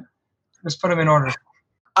 but just put them in order.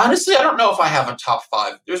 Honestly, I don't know if I have a top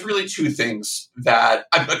 5. There's really 2 things that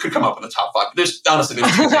I could come up with a top 5. There's 2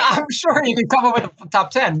 things. I'm sure you can come up with a top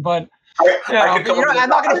 10, but I'm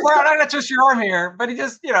not going to twist your arm here. But he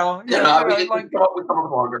just, we come up with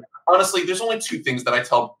longer. Honestly, there's only 2 things that I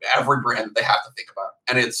tell every brand that they have to think about,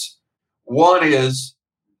 and it's one is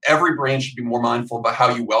every brand should be more mindful about how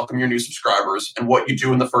you welcome your new subscribers and what you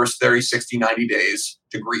do in the first 30, 60, 90 days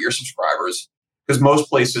to greet your subscribers. Because most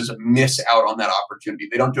places miss out on that opportunity.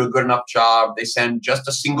 They don't do a good enough job. They send just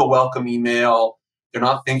a single welcome email. They're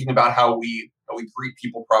not thinking about how we greet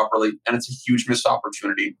people properly. And it's a huge missed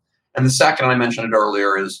opportunity. And the second, I mentioned it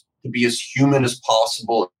earlier, is to be as human as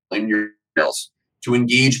possible in your emails, to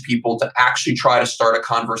engage people, to actually try to start a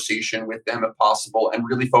conversation with them if possible, and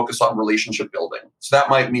really focus on relationship building. So that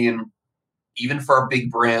might mean, even for a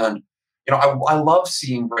big brand, I love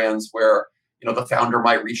seeing brands where, the founder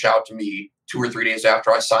might reach out to me 2 or 3 days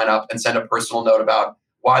after I sign up and send a personal note about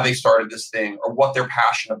why they started this thing or what they're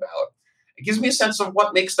passionate about. It gives me a sense of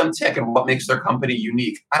what makes them tick and what makes their company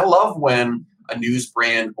unique. I love when a news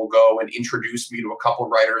brand will go and introduce me to a couple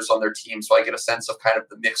of writers on their team so I get a sense of kind of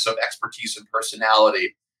the mix of expertise and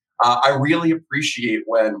personality. I really appreciate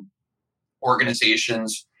when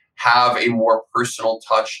organizations have a more personal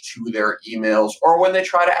touch to their emails, or when they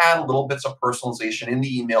try to add little bits of personalization in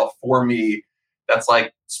the email for me that's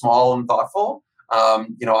like small and thoughtful.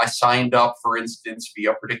 I signed up, for instance,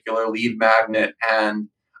 via a particular lead magnet, and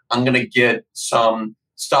I'm going to get some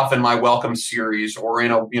stuff in my welcome series or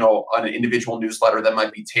in an individual newsletter that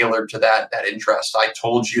might be tailored to that interest. I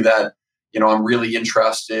told you that, I'm really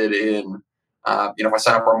interested in, if I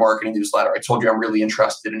sign up for a marketing newsletter, I told you I'm really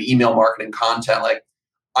interested in email marketing content. Like,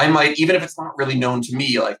 I might, even if it's not really known to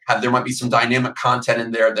me, there might be some dynamic content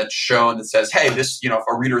in there that's shown that says, hey, this, if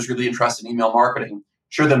a reader is really interested in email marketing,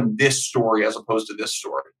 show them this story as opposed to this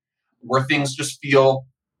story, where things just feel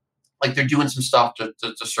like they're doing some stuff to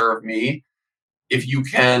serve me. If you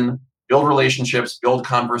can build relationships, build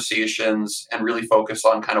conversations, and really focus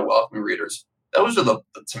on kind of welcoming readers, those are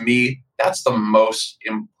to me, that's the most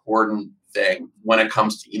important thing when it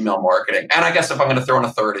comes to email marketing. And I guess if I'm going to throw in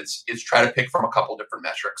a third, it's try to pick from a couple different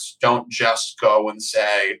metrics. Don't just go and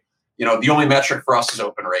say, the only metric for us is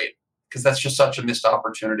open rate, because that's just such a missed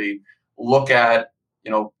opportunity. Look at,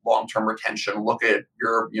 long-term retention. Look at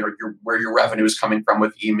your where your revenue is coming from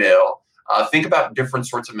with email. Think about different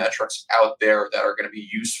sorts of metrics out there that are going to be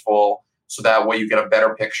useful, so that way you get a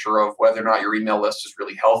better picture of whether or not your email list is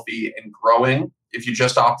really healthy and growing. If you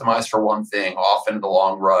just optimize for one thing, often in the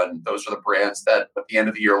long run, those are the brands that at the end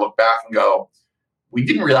of the year look back and go, we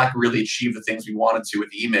didn't really achieve the things we wanted to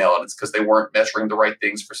with email, and it's because they weren't measuring the right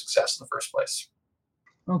things for success in the first place.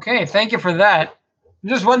 Okay, thank you for that. I'm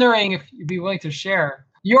just wondering if you'd be willing to share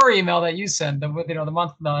your email that you send, the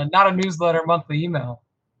not a newsletter monthly email.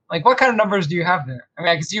 Like, what kind of numbers do you have there? I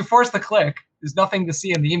mean, because you force the click. There's nothing to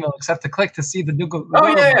see in the email except to click to see the Google.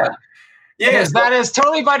 Yeah. That is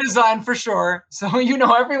totally by design for sure. So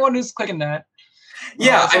everyone who's clicking that.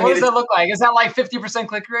 Yeah. So what does that look like? Is that like 50%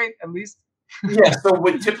 click rate at least? Yeah. So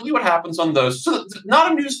typically what happens on those? So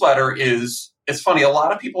not a newsletter is. It's funny. A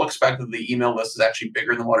lot of people expect that the email list is actually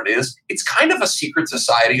bigger than what it is. It's kind of a secret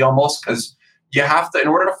society almost, because you have to, in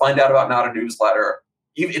order to find out about not a newsletter.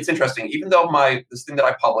 It's interesting. Even though this thing that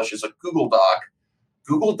I publish is a Google Doc,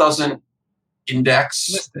 Google doesn't index.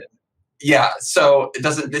 Listed. Yeah, so it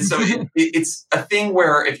doesn't. It's a thing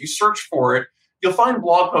where if you search for it, you'll find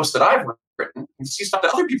blog posts that I've written and see stuff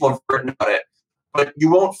that other people have written about it, but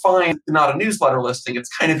you won't find not a newsletter listing. It's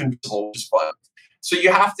kind of invisible, which is fun. So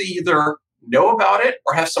you have to either know about it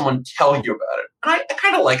or have someone tell you about it. And I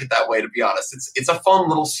kind of like it that way, to be honest. It's a fun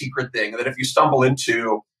little secret thing that if you stumble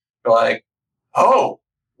into, you're like, oh,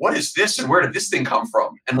 what is this and where did this thing come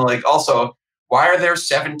from? And also, why are there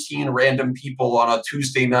 17 random people on a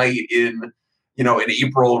Tuesday night in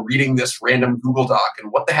April reading this random Google Doc?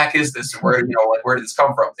 And what the heck is this? And where did this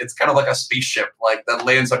come from? It's kind of like a spaceship that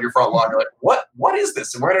lands on your front lawn. You're like, what is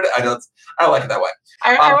this? And where did it? I like it that way.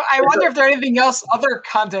 I wonder if there's anything else, other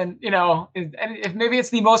content, if maybe it's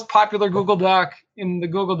the most popular Google Doc in the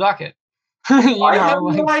Google Docket. I have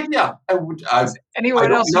no idea.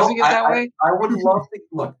 Anyone else using it that way? I would love to.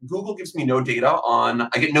 Look, Google gives me no data I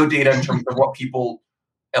get no data in terms of what people,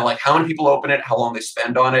 and how many people open it, how long they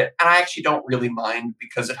spend on it. And I actually don't really mind,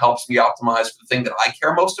 because it helps me optimize for the thing that I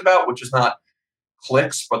care most about, which is not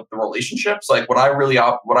clicks, but the relationships. What I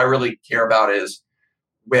really care about is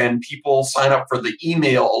when people sign up for the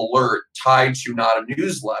email alert tied to not a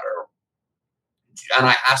newsletter, and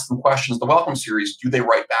I ask them questions, the welcome series, do they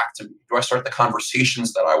write back to me? Do I start the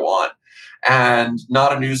conversations that I want? And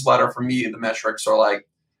not a newsletter, for me, the metrics are am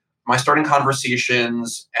I starting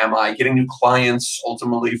conversations? Am I getting new clients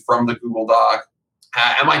ultimately from the Google Doc?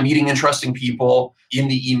 Am I meeting interesting people in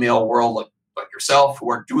the email world like yourself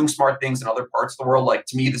who are doing smart things in other parts of the world?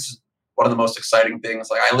 To me, this is one of the most exciting things.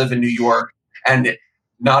 I live in New York, and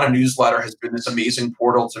not a newsletter has been this amazing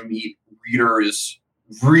portal to meet readers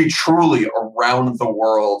truly around the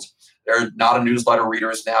world. There are not a newsletter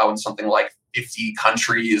readers now in something like 50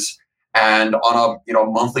 countries. And on a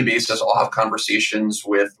monthly basis, I'll have conversations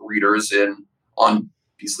with readers on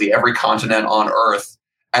basically every continent on Earth,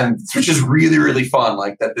 and which is really, really fun.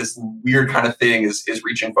 That this weird kind of thing is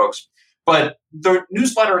reaching folks. But the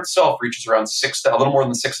newsletter itself reaches around a little more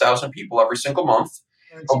than 6,000 people every single month.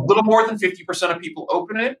 A little more than 50% of people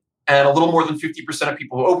open it, and a little more than 50% of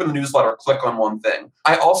people who open the newsletter click on one thing.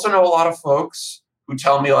 I also know a lot of folks who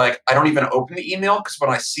tell me like I don't even open the email because when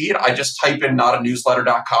I see it, I just type in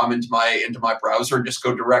notanewsletter.com into my browser and just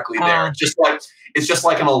go directly there. It's just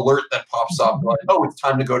like an alert that pops up like, oh, it's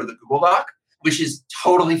time to go to the Google Doc, which is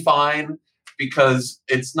totally fine because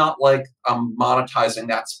it's not like I'm monetizing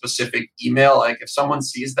that specific email. Like if someone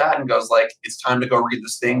sees that and goes like, it's time to go read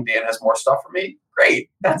this thing, Dan has more stuff for me. Great.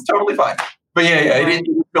 That's totally fine. But yeah, it is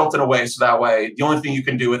built in a way. So that way, the only thing you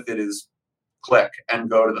can do with it is click and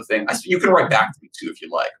go to the thing. You can write back to me too if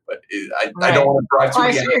you like, but I don't want to drive too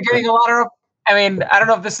I see you're getting a lot of, I mean, I don't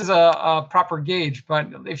know if this is a proper gauge, but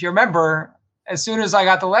if you remember, as soon as I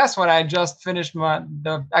got the last one, I just finished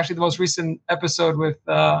the most recent episode with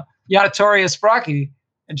Yanatoria Sprocki.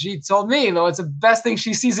 And she told me, though, it's the best thing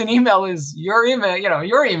she sees in email is your email,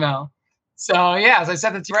 your email. So yeah, as I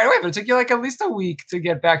sent it to you right away, but it took you like at least a week to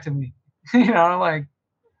get back to me.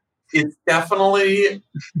 It's definitely,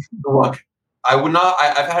 look,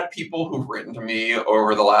 I've had people who've written to me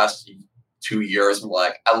over the last 2 years and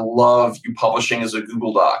like, I love you publishing as a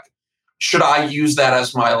Google Doc. Should I use that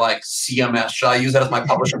as my like CMS? Should I use that as my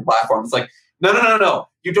publishing platform? It's like, no.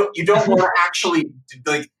 You don't want to actually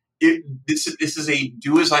like it. This is a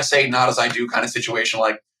do as I say, not as I do kind of situation.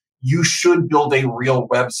 Like you should build a real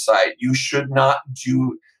website. You should not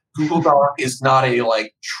do Google Doc is not a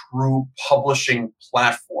like true publishing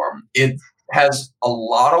platform. It has a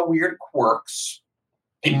lot of weird quirks.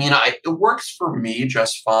 I mean, it works for me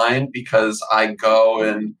just fine because I go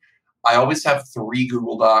and I always have 3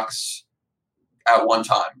 Google Docs at one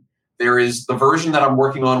time. There is the version that I'm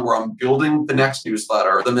working on where I'm building the next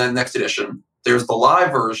newsletter, the next edition. There's the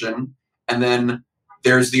live version, and then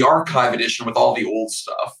there's the archive edition with all the old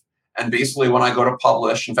stuff. And basically, when I go to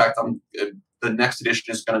publish, in fact, the next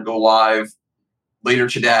edition is going to go live later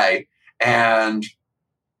today. And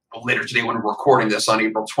later today, when we're recording this on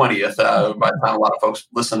April 20th, by the time a lot of folks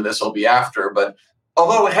listen to this, it'll be after. But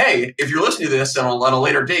although, hey, if you're listening to this on a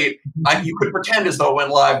later date, you could pretend as though it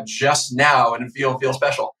went live just now and feel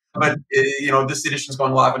special. But this edition is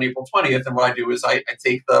going live on April 20th, and what I do is I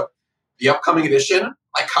take the upcoming edition,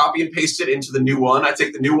 I copy and paste it into the new one. I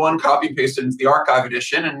take the new one, copy and paste it into the archive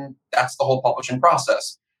edition, and that's the whole publishing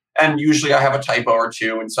process. And usually I have a typo or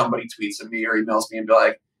two, and somebody tweets at me or emails me and be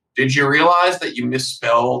like, did you realize that you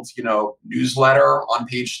misspelled, newsletter on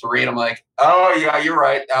page 3? And I'm like, oh, yeah, you're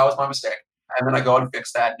right. That was my mistake. And then I go and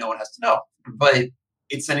fix that. No one has to know. But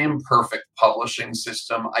it's an imperfect publishing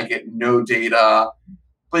system. I get no data.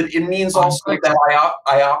 But it means also that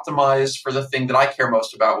I optimize for the thing that I care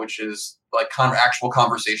most about, which is like actual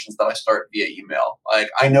conversations that I start via email. Like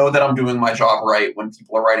I know that I'm doing my job right when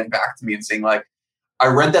people are writing back to me and saying like, I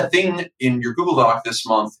read that thing in your Google Doc this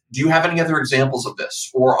month. Do you have any other examples of this?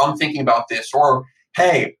 Or I'm thinking about this. Or,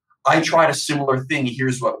 hey, I tried a similar thing.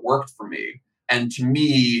 Here's what worked for me. And to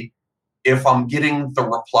me, if I'm getting the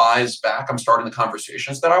replies back, I'm starting the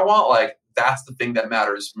conversations that I want. Like that's the thing that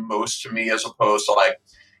matters most to me as opposed to like.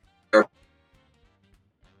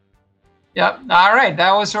 Yep. All right.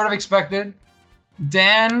 That was sort of expected.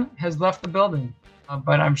 Dan has left the building,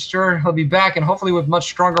 but I'm sure he'll be back and hopefully with much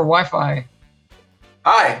stronger Wi-Fi.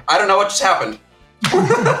 Hi. I don't know what just happened.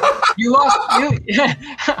 You lost.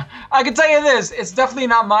 I can tell you this. It's definitely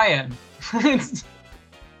not my end.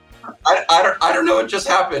 I don't know what just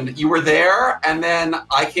happened. You were there, and then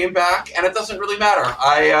I came back, and it doesn't really matter.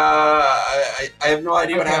 I have no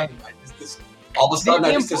idea what happened. All of a sudden,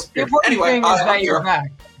 I just disappeared. Anyway, the important thing is that you're back.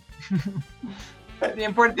 The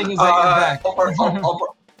important thing is that you're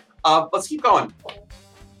back. Let's keep going.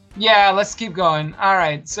 Yeah, let's keep going. All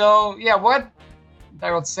right. So, yeah, what? I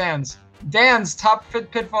wrote Sans. Dan's top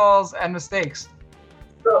pitfalls and mistakes.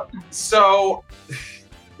 So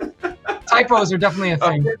typos are definitely a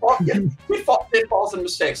thing. Pitfalls and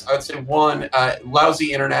mistakes. I would say one,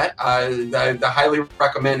 lousy internet. I highly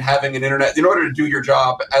recommend having an internet in order to do your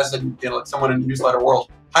job as someone in the newsletter world.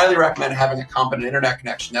 Highly recommend having a competent internet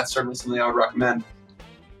connection. That's certainly something I would recommend.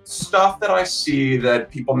 Stuff that I see that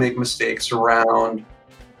people make mistakes around.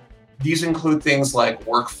 These include things like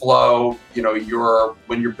workflow.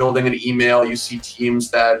 When you're building an email, you see teams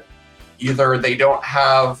that either they don't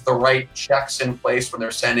have the right checks in place when they're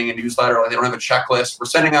sending a newsletter, or they don't have a checklist. We're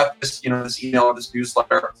sending out this email or this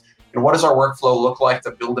newsletter. What does our workflow look like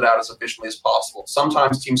to build it out as efficiently as possible?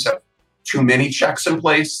 Sometimes teams have too many checks in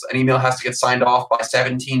place. An email has to get signed off by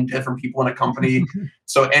 17 different people in a company.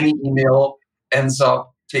 So any email ends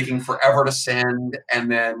up taking forever to send.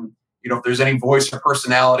 And then, if there's any voice or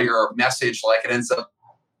personality or a message, like it ends up,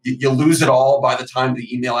 you lose it all by the time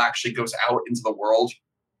the email actually goes out into the world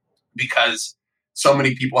because so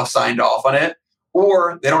many people have signed off on it,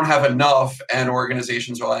 or they don't have enough and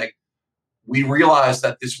organizations are like, we realized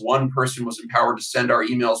that this one person was empowered to send our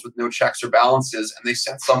emails with no checks or balances, and they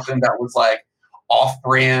sent something that was like off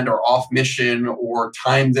brand or off mission or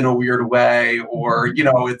timed in a weird way, or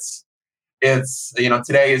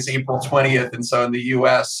today is April 20th, and so in the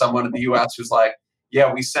US, someone in the US was like,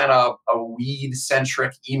 yeah, we sent a weed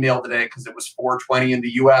centric email today because it was 420 in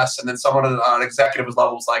the US, and then someone at an executive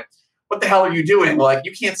level was like, what the hell are you doing? Like,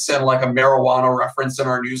 you can't send like a marijuana reference in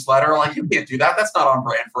our newsletter. Like, you can't do that. That's not on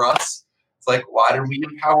brand for us. It's like, why did we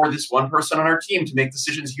empower this one person on our team to make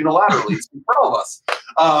decisions unilaterally in front of us?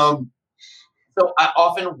 So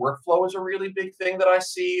often workflow is a really big thing that I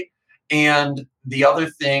see. And the other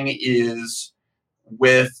thing is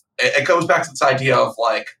it goes back to this idea of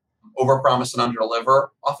like overpromise and underdeliver.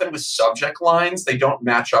 Often with subject lines, they don't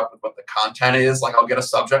match up with what the content is. Like, I'll get a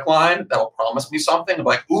subject line that'll promise me something. I'm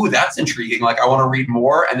like, ooh, that's intriguing. Like, I want to read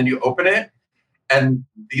more. And then you open it and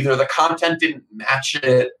either the content didn't match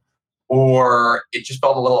it or it just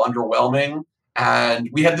felt a little underwhelming. And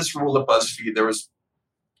we had this rule at BuzzFeed. There was,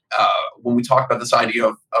 when we talked about this idea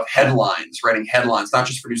of headlines, writing headlines, not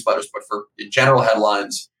just for newsletters, but for general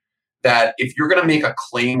headlines, that if you're going to make a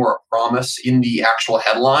claim or a promise in the actual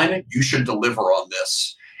headline, you should deliver on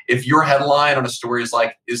this. If your headline on a story is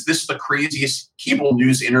like, is this the craziest cable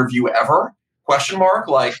news interview ever? ?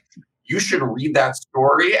 Like, you should read that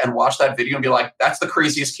story and watch that video and be like, that's the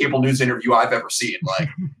craziest cable news interview I've ever seen. Like,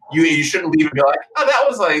 you shouldn't leave and be like, oh, that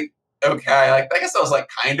was like, okay. Like, I guess that was like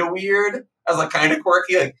kind of weird. That was like kind of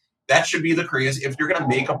quirky. Like, that should be the craziest. If you're going to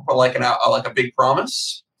make a big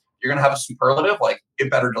promise, you're going to have a superlative, like,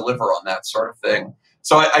 it better deliver on that sort of thing.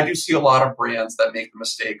 So I do see a lot of brands that make the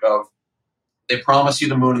mistake of they promise you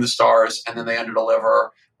the moon and the stars and then they underdeliver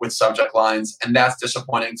with subject lines. And that's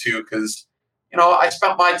disappointing too, because, I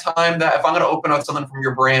spent my time that if I'm going to open up something from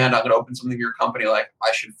your brand, I'm going to open something from your company, like,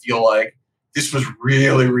 I should feel like this was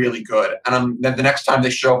really, really good. And then the next time they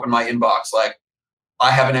show up in my inbox, like,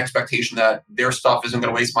 I have an expectation that their stuff isn't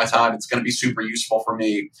going to waste my time. It's going to be super useful for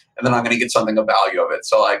me. And then I'm going to get something of value of it.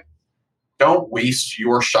 So, like, don't waste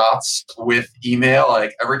your shots with email.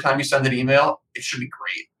 Like, every time you send an email, it should be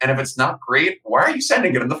great. And if it's not great, why are you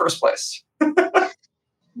sending it in the first place?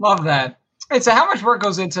 Love that. Hey, so how much work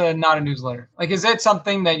goes into not a newsletter? Like, is it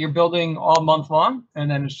something that you're building all month long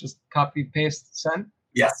and then it's just copy, paste, send?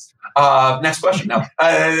 Yes. Next question. No.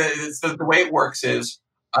 So the way it works is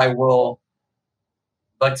I will,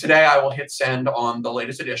 like today, I will hit send on the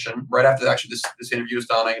latest edition. Right after actually this interview is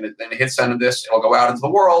done, I'm going to hit send of this. It'll go out into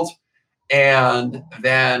the world. And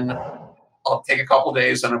then I'll take a couple of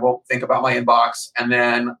days and I won't think about my inbox. And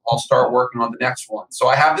then I'll start working on the next one. So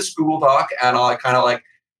I have this Google Doc and I'll kind of like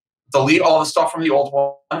delete all the stuff from the old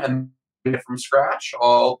one and do it from scratch.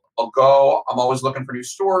 I'll go. I'm always looking for new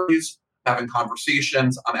stories, having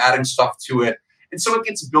conversations. I'm adding stuff to it. And so it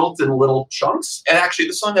gets built in little chunks. And actually,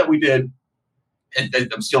 the one that we did, and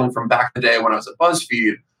I'm stealing from back in the day when I was at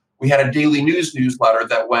BuzzFeed, we had a daily newsletter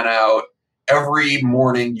that went out every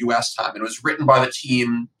morning U.S. time. And it was written by the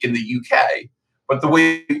team in the UK. But the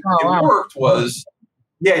way worked was,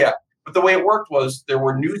 But the way it worked was there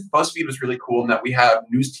were BuzzFeed was really cool in that we had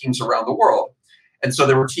news teams around the world. And so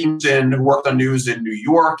there were teams who worked on news in New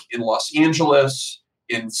York, in Los Angeles,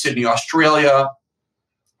 in Sydney, Australia,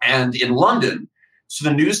 and in London. So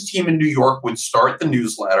the news team in New York would start the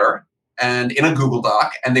newsletter and in a Google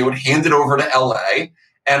Doc, and they would hand it over to LA.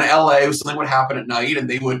 And LA, something would happen at night, and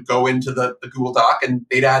they would go into the Google Doc and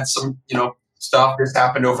they'd add some, stuff. This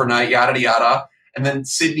happened overnight, yada, yada. And then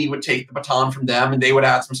Sydney would take the baton from them and they would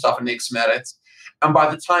add some stuff and make some edits. And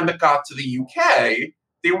by the time it got to the UK,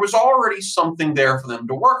 there was already something there for them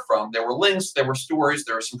to work from. There were links, there were stories,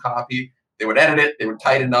 there was some copy. They would edit it, they would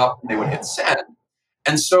tighten it up, and they would hit send.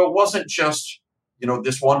 And so it wasn't just,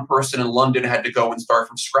 this one person in London had to go and start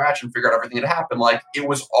from scratch and figure out everything that happened. Like, it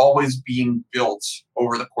was always being built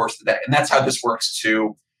over the course of the day. And that's how this works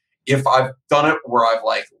too. If I've done it where I've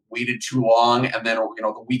like waited too long and then,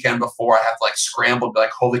 the weekend before I have to like scramble and be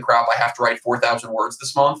like, holy crap, I have to write 4,000 words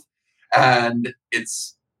this month. And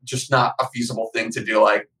it's just not a feasible thing to do.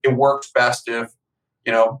 Like, it works best if,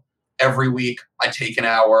 every week I take an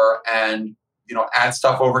hour and, add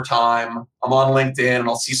stuff over time. I'm on LinkedIn and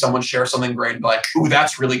I'll see someone share something great and be like, ooh,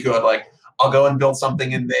 that's really good. Like, I'll go and build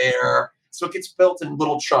something in there. So it gets built in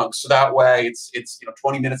little chunks. So that way it's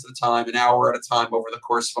 20 minutes at a time, an hour at a time over the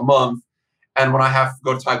course of a month. And when I have to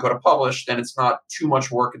go to publish, then it's not too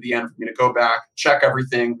much work at the end for me to go back, check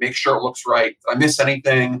everything, make sure it looks right. Did I miss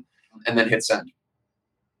anything? And then hit send.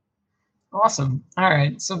 Awesome. All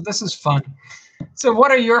right. So this is fun. So what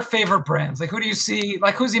are your favorite brands? Like, who do you see?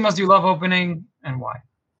 Like, whose emails do you love opening and why?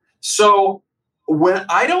 So when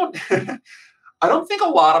I don't think a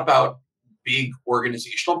lot about big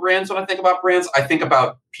organizational brands when I think about brands. I think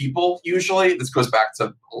about people usually. This goes back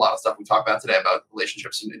to a lot of stuff we talked about today about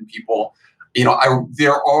relationships and people.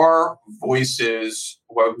 There are voices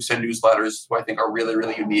who send newsletters who I think are really,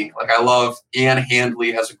 really unique. Like I love Ann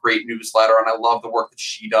Handley has a great newsletter, and I love the work that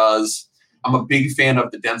she does. I'm a big fan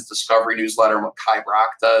of the Dense Discovery newsletter and what Kai Brock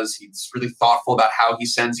does. He's really thoughtful about how he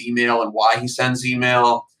sends email and why he sends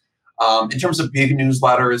email. In terms of big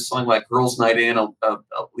newsletters, something like Girls Night In,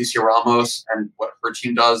 Alicia Ramos, and what her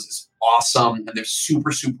team does is awesome. And they're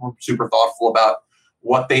super, super, super thoughtful about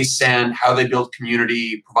what they send, how they build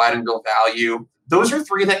community, providing real value. Those are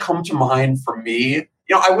three that come to mind for me.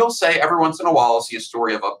 I will say every once in a while I'll see a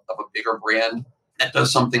story of a bigger brand that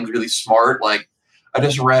does something really smart. Like I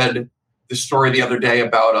just read the story the other day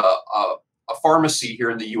about a pharmacy here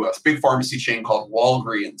in the U.S., big pharmacy chain called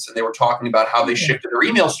Walgreens, and they were talking about how they shifted their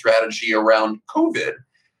email strategy around COVID.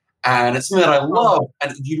 And it's something that I love,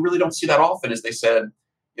 and you really don't see that often, as they said,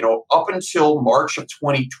 up until March of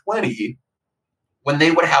 2020, when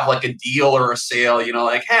they would have like a deal or a sale,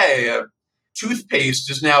 like, hey,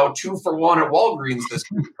 toothpaste is now 2 for 1 at Walgreens this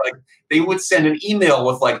week. Like they would send an email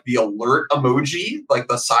with like the alert emoji, like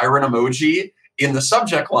the siren emoji in the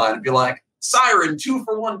subject line and be like, siren 2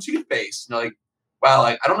 for 1 toothpaste. And like, wow,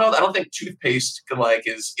 like I don't know. I don't think toothpaste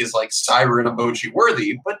is like siren emoji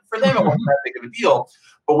worthy, but for them it wasn't that big of a deal.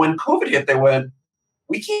 But when COVID hit, they went,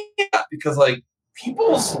 we can't, because like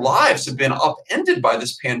people's lives have been upended by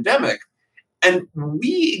this pandemic. And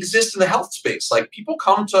we exist in the health space. Like people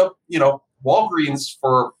come to, Walgreens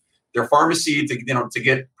for their pharmacy to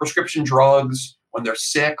get prescription drugs when they're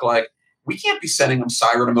sick. Like we can't be sending them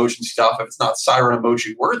siren emoji stuff if it's not siren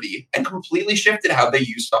emoji worthy, and completely shifted how they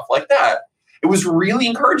use stuff like that. It was really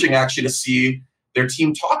encouraging actually to see their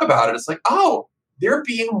team talk about it. It's like, oh, they're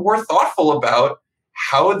being more thoughtful about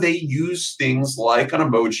how they use things like an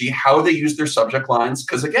emoji, how they use their subject lines.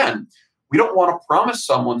 Because again, we don't want to promise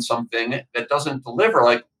someone something that doesn't deliver.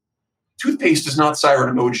 Like toothpaste is not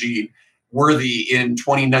siren emoji worthy in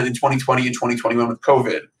 2020 and 2021 with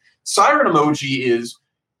COVID. Siren emoji is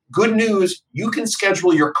good news. You can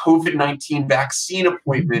schedule your COVID-19 vaccine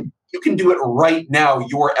appointment. You can do it right now.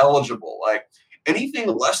 You're eligible. Like anything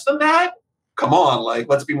less than that, come on. Like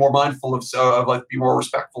let's be more mindful of be more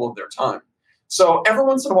respectful of their time. So every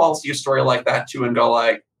once in a while, I'll see a story like that too, and go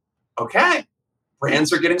like, okay,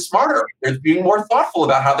 brands are getting smarter. They're being more thoughtful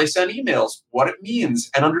about how they send emails, what it means,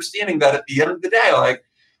 and understanding that at the end of the day, like,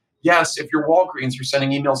 yes, if you're Walgreens, you're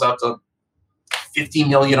sending emails out to 50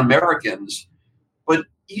 million Americans, but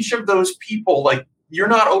each of those people, like, you're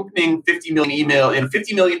not opening 50 million email, and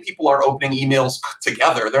 50 million people aren't opening emails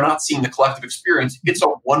together. They're not seeing the collective experience. It's a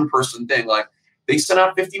one-person thing. Like, they send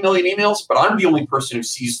out 50 million emails, but I'm the only person who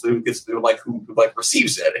sees who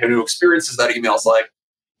receives it and who experiences that email. It's like,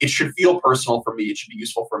 it should feel personal for me. It should be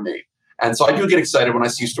useful for me. And so I do get excited when I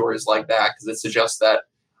see stories like that, because it suggests that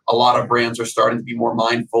a lot of brands are starting to be more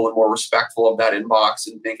mindful and more respectful of that inbox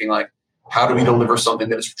and thinking like, how do we deliver something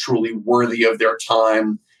that is truly worthy of their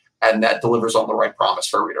time and that delivers on the right promise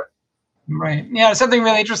for a reader? Right. Yeah, something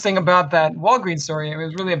really interesting about that Walgreens story. It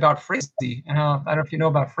was really about Phrasee. I don't know if you know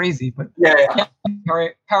about Phrasee, but yeah.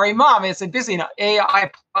 Harry Mom is basically an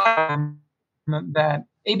AI platform that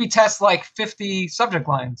A/B tests like 50 subject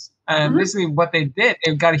lines. And basically what they did,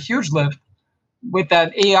 it got a huge lift with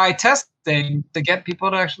that AI testing to get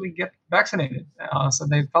people to actually get vaccinated. So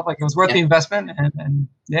they felt like it was worth the investment. And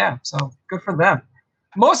so good for them.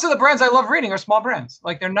 Most of the brands I love reading are small brands.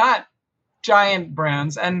 Like they're not giant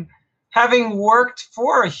brands. And having worked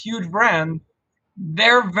for a huge brand,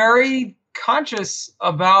 they're very conscious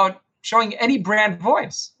about showing any brand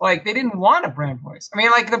voice. Like they didn't want a brand voice. I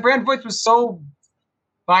mean, like the brand voice was so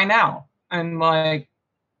by now and like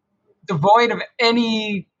devoid of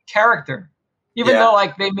any character, even though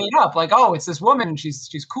like they made up like, oh, it's this woman and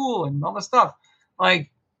she's cool and all this stuff.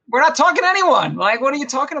 Like we're not talking to anyone. Like, what are you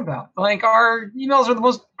talking about? Like our emails are the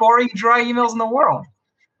most boring, dry emails in the world.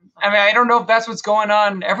 I mean, I don't know if that's what's going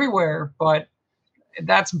on everywhere, but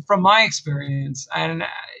that's from my experience. And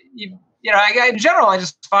in general, I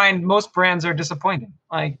just find most brands are disappointing.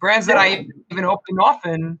 Like brands that I even open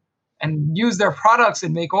often and use their products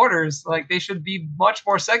and make orders, like they should be much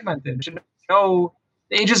more segmented. I should know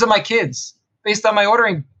the ages of my kids based on my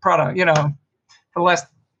ordering product, for the last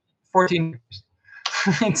 14 years.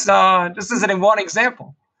 It's this isn't one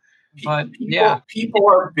example. But people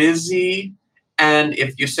are busy, and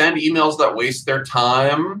if you send emails that waste their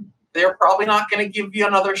time, they're probably not going to give you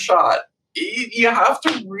another shot. You have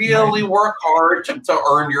to really work hard to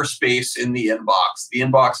earn your space in the inbox. The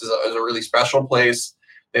inbox is a really special place.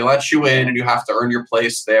 They let you in, and you have to earn your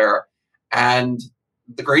place there. And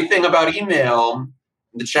the great thing about email,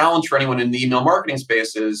 the challenge for anyone in the email marketing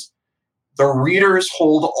space is the readers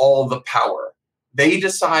hold all the power. They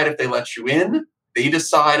decide if they let you in. They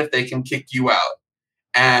decide if they can kick you out.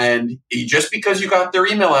 And just because you got their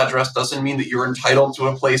email address doesn't mean that you're entitled to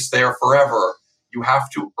a place there forever. You have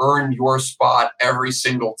to earn your spot every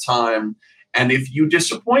single time. And if you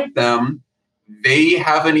disappoint them, they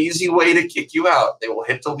have an easy way to kick you out. They will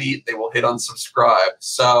hit delete. They will hit unsubscribe.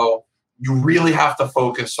 So you really have to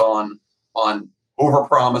focus on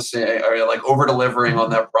over-promising or like over-delivering on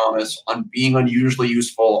that promise, on being unusually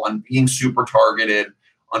useful, on being super targeted,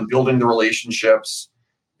 on building the relationships.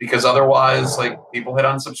 Because otherwise, like, people hit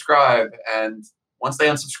unsubscribe, and once they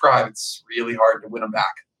unsubscribe, it's really hard to win them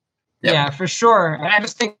back. Yep. Yeah, for sure. And I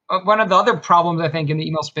just think one of the other problems, I think, in the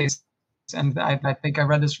email space, and I think I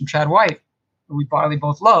read this from Chad White, who we probably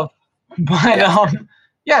both love, but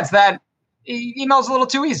it's that email's a little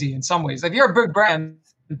too easy in some ways. If you're a big brand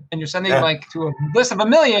and you're sending like to a list of 1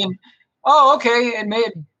 million, oh, okay, it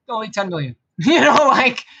made only 10 million.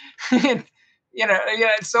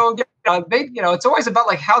 So it's always about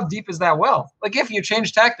like how deep is that well? Like if you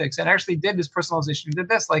change tactics and actually did this personalization, did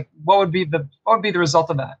this, like what would be the result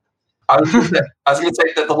of that? I was going to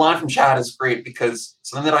say that the line from Chad is great, because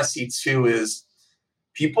something that I see too is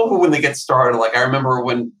people who, when they get started, like I remember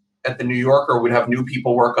when at the New Yorker we'd have new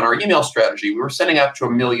people work on our email strategy. We were sending out to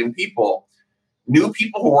 1 million people. New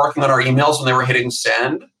people who were working on our emails when they were hitting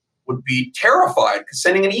send would be terrified, because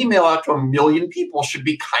sending an email out to 1 million people should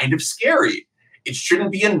be kind of scary. It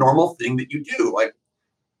shouldn't be a normal thing that you do.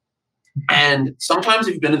 And sometimes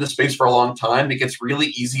if you've been in the space for a long time, it gets really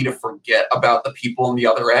easy to forget about the people on the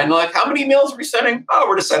other end. Like, how many emails are we sending? Oh,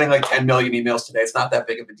 we're just sending like 10 million emails today. It's not that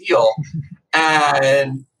big of a deal.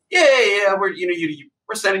 And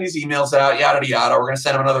we're sending these emails out, yada, yada. We're going to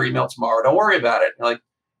send them another email tomorrow. Don't worry about it. And you're like,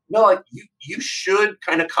 no, like you should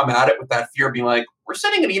kind of come at it with that fear of being like, we're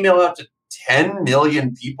sending an email out to 10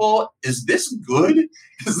 million people. Is this good?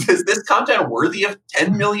 Is this content worthy of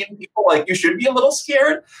 10 million people? Like, you should be a little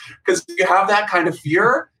scared, because if you have that kind of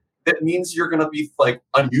fear, that means you're going to be like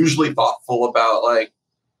unusually thoughtful about like,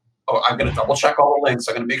 oh, I'm going to double check all the links.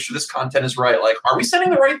 I'm going to make sure this content is right. Like, are we sending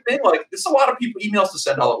the right thing? Like, there's a lot of people emails to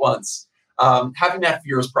send all at once. Having that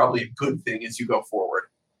fear is probably a good thing as you go forward.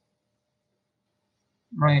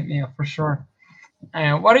 Right. Yeah, for sure.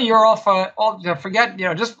 And what are your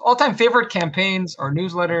just all-time favorite campaigns or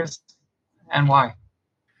newsletters, and why?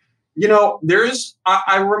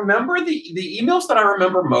 I remember the emails that I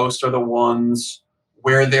remember most are the ones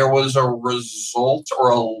where there was a result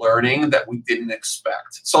or a learning that we didn't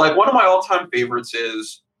expect. So like one of my all-time favorites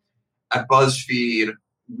is at BuzzFeed,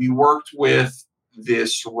 we worked with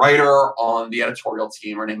this writer on the editorial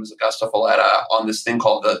team. Her name is Augusta Folletta, on this thing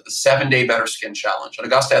called the 7-Day Better Skin Challenge. And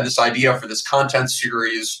Augusta had this idea for this content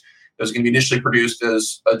series that was going to be initially produced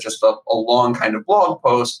as just a long kind of blog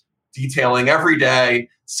post detailing every day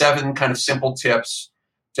 7 kind of simple tips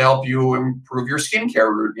to help you improve your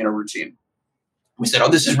skincare routine. We said, oh,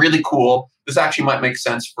 this is really cool. This actually might make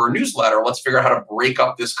sense for a newsletter. Let's figure out how to break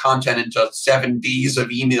up this content into 7 days of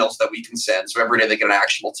emails that we can send. So every day they get an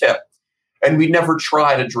actionable tip. And we never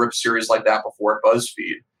tried a drip series like that before at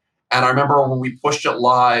BuzzFeed. And I remember when we pushed it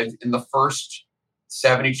live, in the first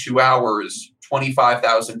 72 hours,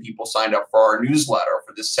 25,000 people signed up for our newsletter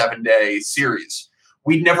for this 7-day series.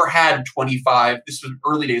 We'd never had 25, this was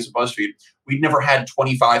early days of BuzzFeed, we'd never had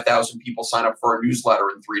 25,000 people sign up for our newsletter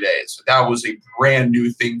in 3 days. That was a brand new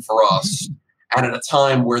thing for us. And at a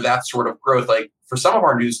time where that sort of growth, like for some of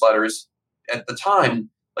our newsletters at the time,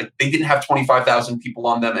 like they didn't have 25,000 people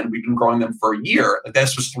on them, and we've been growing them for a year. Like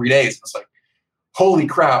this was 3 days. It's like, holy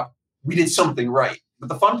crap, we did something right. But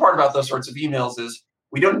the fun part about those sorts of emails is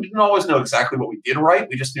we didn't always know exactly what we did right.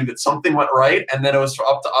 We just knew that something went right. And then it was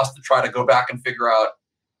up to us to try to go back and figure out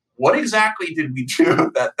what exactly did we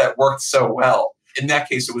do that worked so well. In that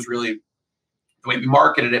case, it was really the way we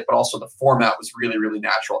marketed it, but also the format was really, really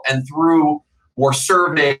natural. And through more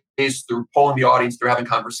surveys, through polling the audience, through having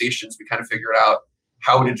conversations, we kind of figured out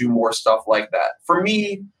how to do more stuff like that. For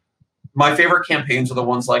me, my favorite campaigns are the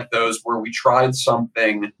ones like those where we tried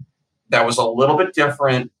something that was a little bit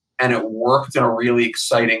different and it worked in a really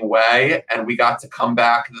exciting way. And we got to come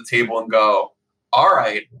back to the table and go, all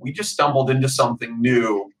right, we just stumbled into something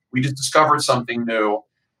new. We just discovered something new.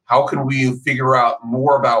 How can we figure out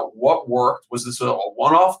more about what worked? Was this a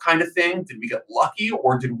one-off kind of thing? Did we get lucky,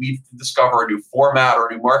 or did we discover a new format or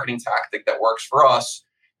a new marketing tactic that works for us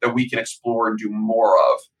that we can explore and do more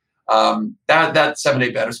of? That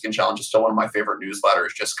 7-Day Better Skin Challenge is still one of my favorite newsletters,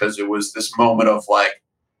 just because it was this moment of like,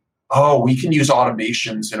 oh, we can use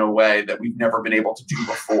automations in a way that we've never been able to do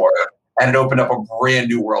before. and it opened up a brand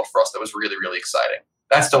new world for us that was really, really exciting.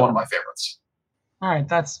 That's still one of my favorites. All right,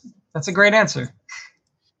 that's a great answer.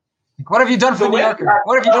 What have you done for the New Yorker?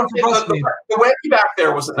 What have you done for BuzzFeed? The webby back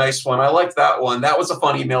there was a nice one. I liked that one. That was a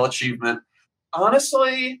fun email achievement.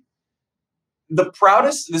 Honestly, the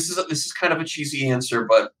proudest. This is kind of a cheesy answer,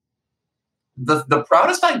 but the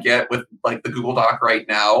proudest I get with like the Google Doc right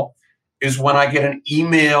now is when I get an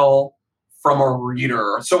email from a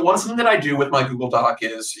reader. So one thing that I do with my Google Doc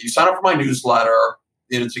is you sign up for my newsletter,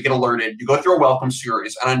 to get alerted. You go through a welcome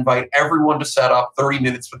series, and I invite everyone to set up 30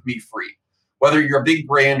 minutes with me free. Whether you're a big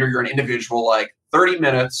brand or you're an individual, like 30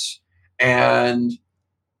 minutes, and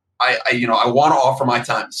I want to offer my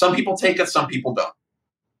time. Some people take it, some people don't.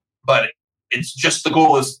 But it's just, the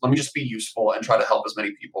goal is, let me just be useful and try to help as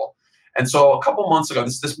many people. And so a couple months ago,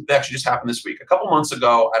 this actually just happened this week. A couple months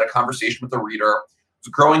ago, I had a conversation with a reader. He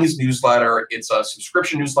was growing his newsletter. It's a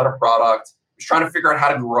subscription newsletter product. He was trying to figure out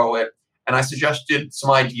how to grow it. And I suggested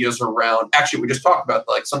some ideas around, actually, we just talked about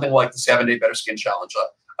like something like the 7-Day Better Skin Challenge,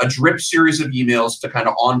 a drip series of emails to kind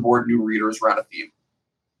of onboard new readers around a theme.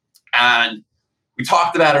 And we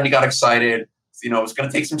talked about it, and he got excited. It was going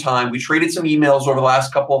to take some time. We traded some emails over the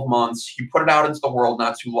last couple of months. He put it out into the world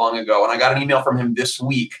not too long ago. And I got an email from him this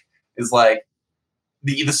week. Is like,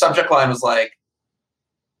 the subject line was like,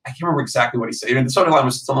 I can't remember exactly what he said. Even the subject line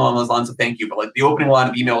was something along those lines of thank you. But like the opening line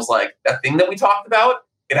of the email was like, that thing that we talked about,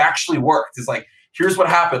 it actually worked. It's like, here's what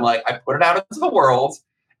happened. Like, I put it out into the world.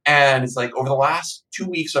 And it's like, over the last 2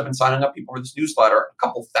 weeks, I've been signing up people for this newsletter. A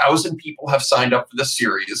couple thousand people have signed up for this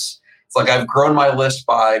series. It's like, I've grown my list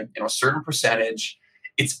by a certain percentage.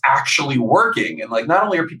 It's actually working. And like, not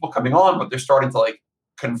only are people coming on, but they're starting to like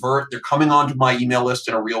convert. They're coming onto my email list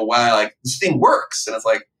in a real way. Like, this thing works. And it's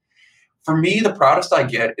like, for me, the proudest I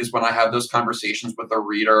get is when I have those conversations with a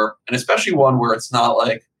reader, and especially one where it's not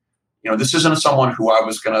like, this isn't someone who I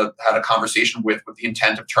was going to have a conversation with the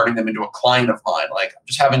intent of turning them into a client of mine. Like, I'm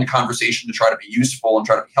just having a conversation to try to be useful and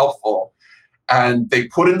try to be helpful. And they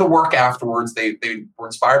put in the work afterwards. They were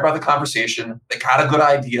inspired by the conversation. They got a good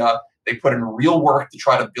idea. They put in real work to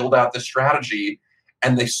try to build out this strategy,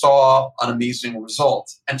 and they saw an amazing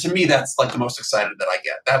result. And to me, that's like the most excited that I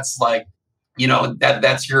get. That's like,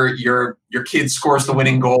 that's your kid scores the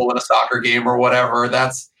winning goal in a soccer game or whatever.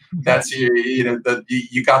 That's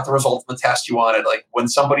you got the result of the test you wanted. Like, when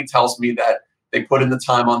somebody tells me that they put in the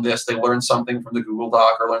time on this, they learned something from the Google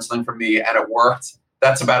Doc or learned something from me, and it worked,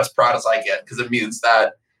 that's about as proud as I get, because it means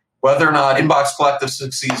that whether or not Inbox Collective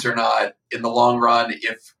succeeds or not, in the long run,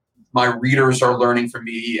 if my readers are learning from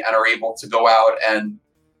me and are able to go out and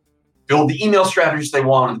build the email strategies they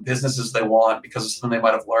want and the businesses they want because of something they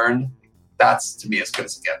might have learned, that's, to me, as good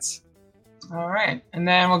as it gets. All right. And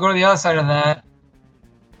then we'll go to the other side of that.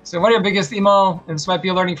 So what are your biggest email, and this might be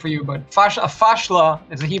a learning for you, but a fashla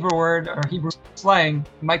is a Hebrew word or Hebrew slang.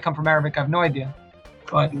 It might come from Arabic. I have no idea.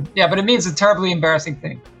 But it means a terribly embarrassing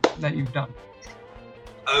thing that you've done.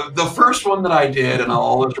 The first one that I did, and I'll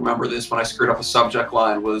always remember this when I screwed up a subject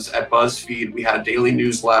line, was at BuzzFeed. We had a daily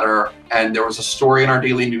newsletter, and there was a story in our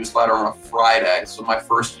daily newsletter on a Friday. So my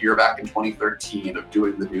first year back in 2013 of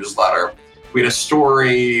doing the newsletter, we had a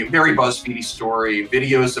story, very BuzzFeedy story,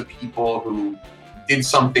 videos of people who did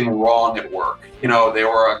something wrong at work. They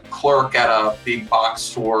were a clerk at a big box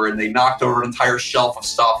store, and they knocked over an entire shelf of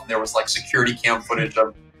stuff, and there was like security cam footage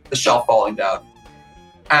of the shelf falling down.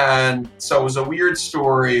 And so it was a weird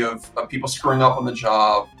story of people screwing up on the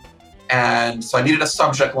job. And so I needed a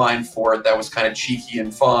subject line for it that was kind of cheeky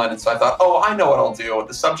and fun. And so I thought, I know what I'll do.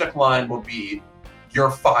 The subject line will be,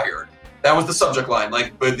 "You're fired." That was the subject line.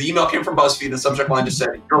 But the email came from BuzzFeed. The subject line just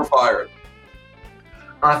said, "You're fired."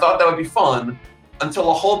 And I thought that would be fun,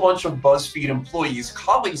 until a whole bunch of BuzzFeed employees,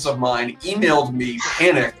 colleagues of mine, emailed me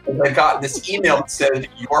panicked. And they got this email that said,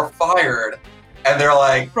 "You're fired." And they're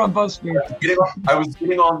like, from BuzzFeed. I was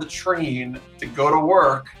getting on the train to go to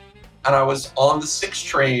work, and I was on the 6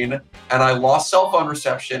 train, and I lost cell phone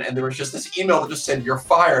reception, and there was just this email that just said, "You're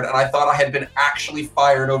fired." And I thought I had been actually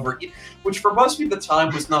fired over it, which for BuzzFeed at the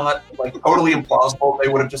time was not like totally implausible. They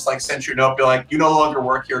would have just like sent you a note, be like, "You no longer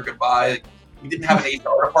work here, goodbye." We didn't have an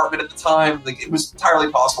HR department at the time. Like, it was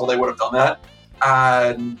entirely possible they would have done that.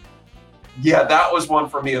 And yeah, that was one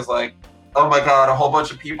for me. Is like, oh my God, a whole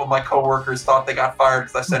bunch of people, my coworkers, thought they got fired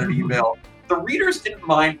because I sent an email. The readers didn't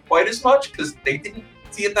mind quite as much because they didn't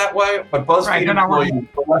see it that way, but BuzzFeed employees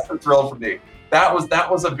were less than thrilled for me. That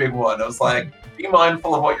was a big one. It was like, be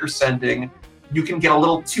mindful of what you're sending. You can get a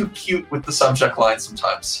little too cute with the subject line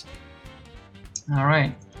sometimes. All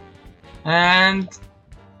right. And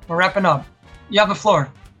we're wrapping up. You have the floor.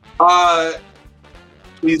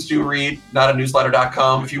 please do read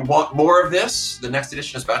notanewsletter.com. If you want more of this, the next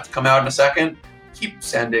edition is about to come out in a second. Keep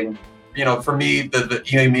sending. For me, the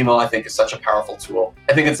email, I think, is such a powerful tool.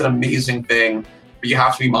 I think it's an amazing thing, but you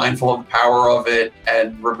have to be mindful of the power of it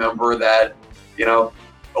and remember that,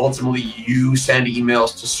 ultimately you send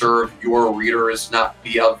emails to serve your readers, not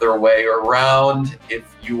the other way around. If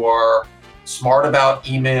you are smart about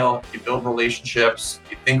email, you build relationships,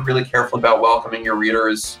 you think really carefully about welcoming your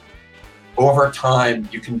readers, over time,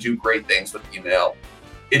 you can do great things with email.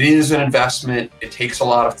 It is an investment. It takes a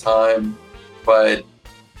lot of time, but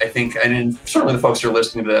I think, and certainly the folks who are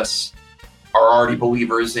listening to this are already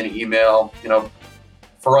believers in email.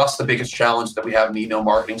 For us, the biggest challenge that we have in the email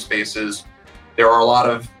marketing space is there are a lot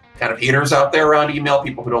of kind of haters out there around email,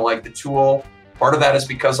 people who don't like the tool. Part of that is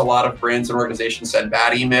because a lot of brands and organizations send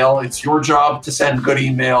bad email. It's your job to send good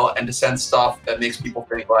email and to send stuff that makes people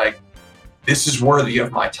think like, this is worthy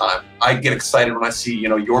of my time. I get excited when I see,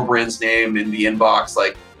 your brand's name in the inbox.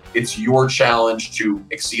 Like, it's your challenge to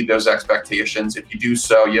exceed those expectations. If you do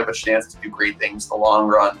so, you have a chance to do great things in the long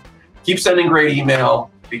run. Keep sending great email,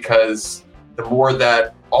 because the more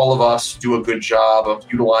that all of us do a good job of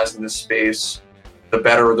utilizing this space, the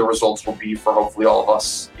better the results will be for hopefully all of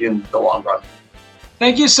us in the long run.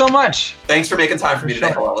 Thank you so much. Thanks for making time for me today,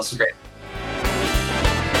 Hillel. This is great.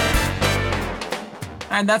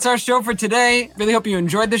 And that's our show for today. Really hope you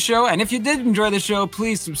enjoyed the show. And if you did enjoy the show,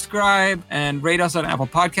 please subscribe and rate us on Apple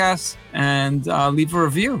Podcasts and leave a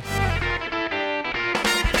review.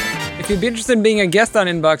 If you'd be interested in being a guest on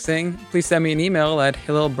Inboxing, please send me an email at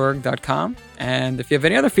hillelberg.com. And if you have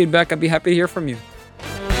any other feedback, I'd be happy to hear from you.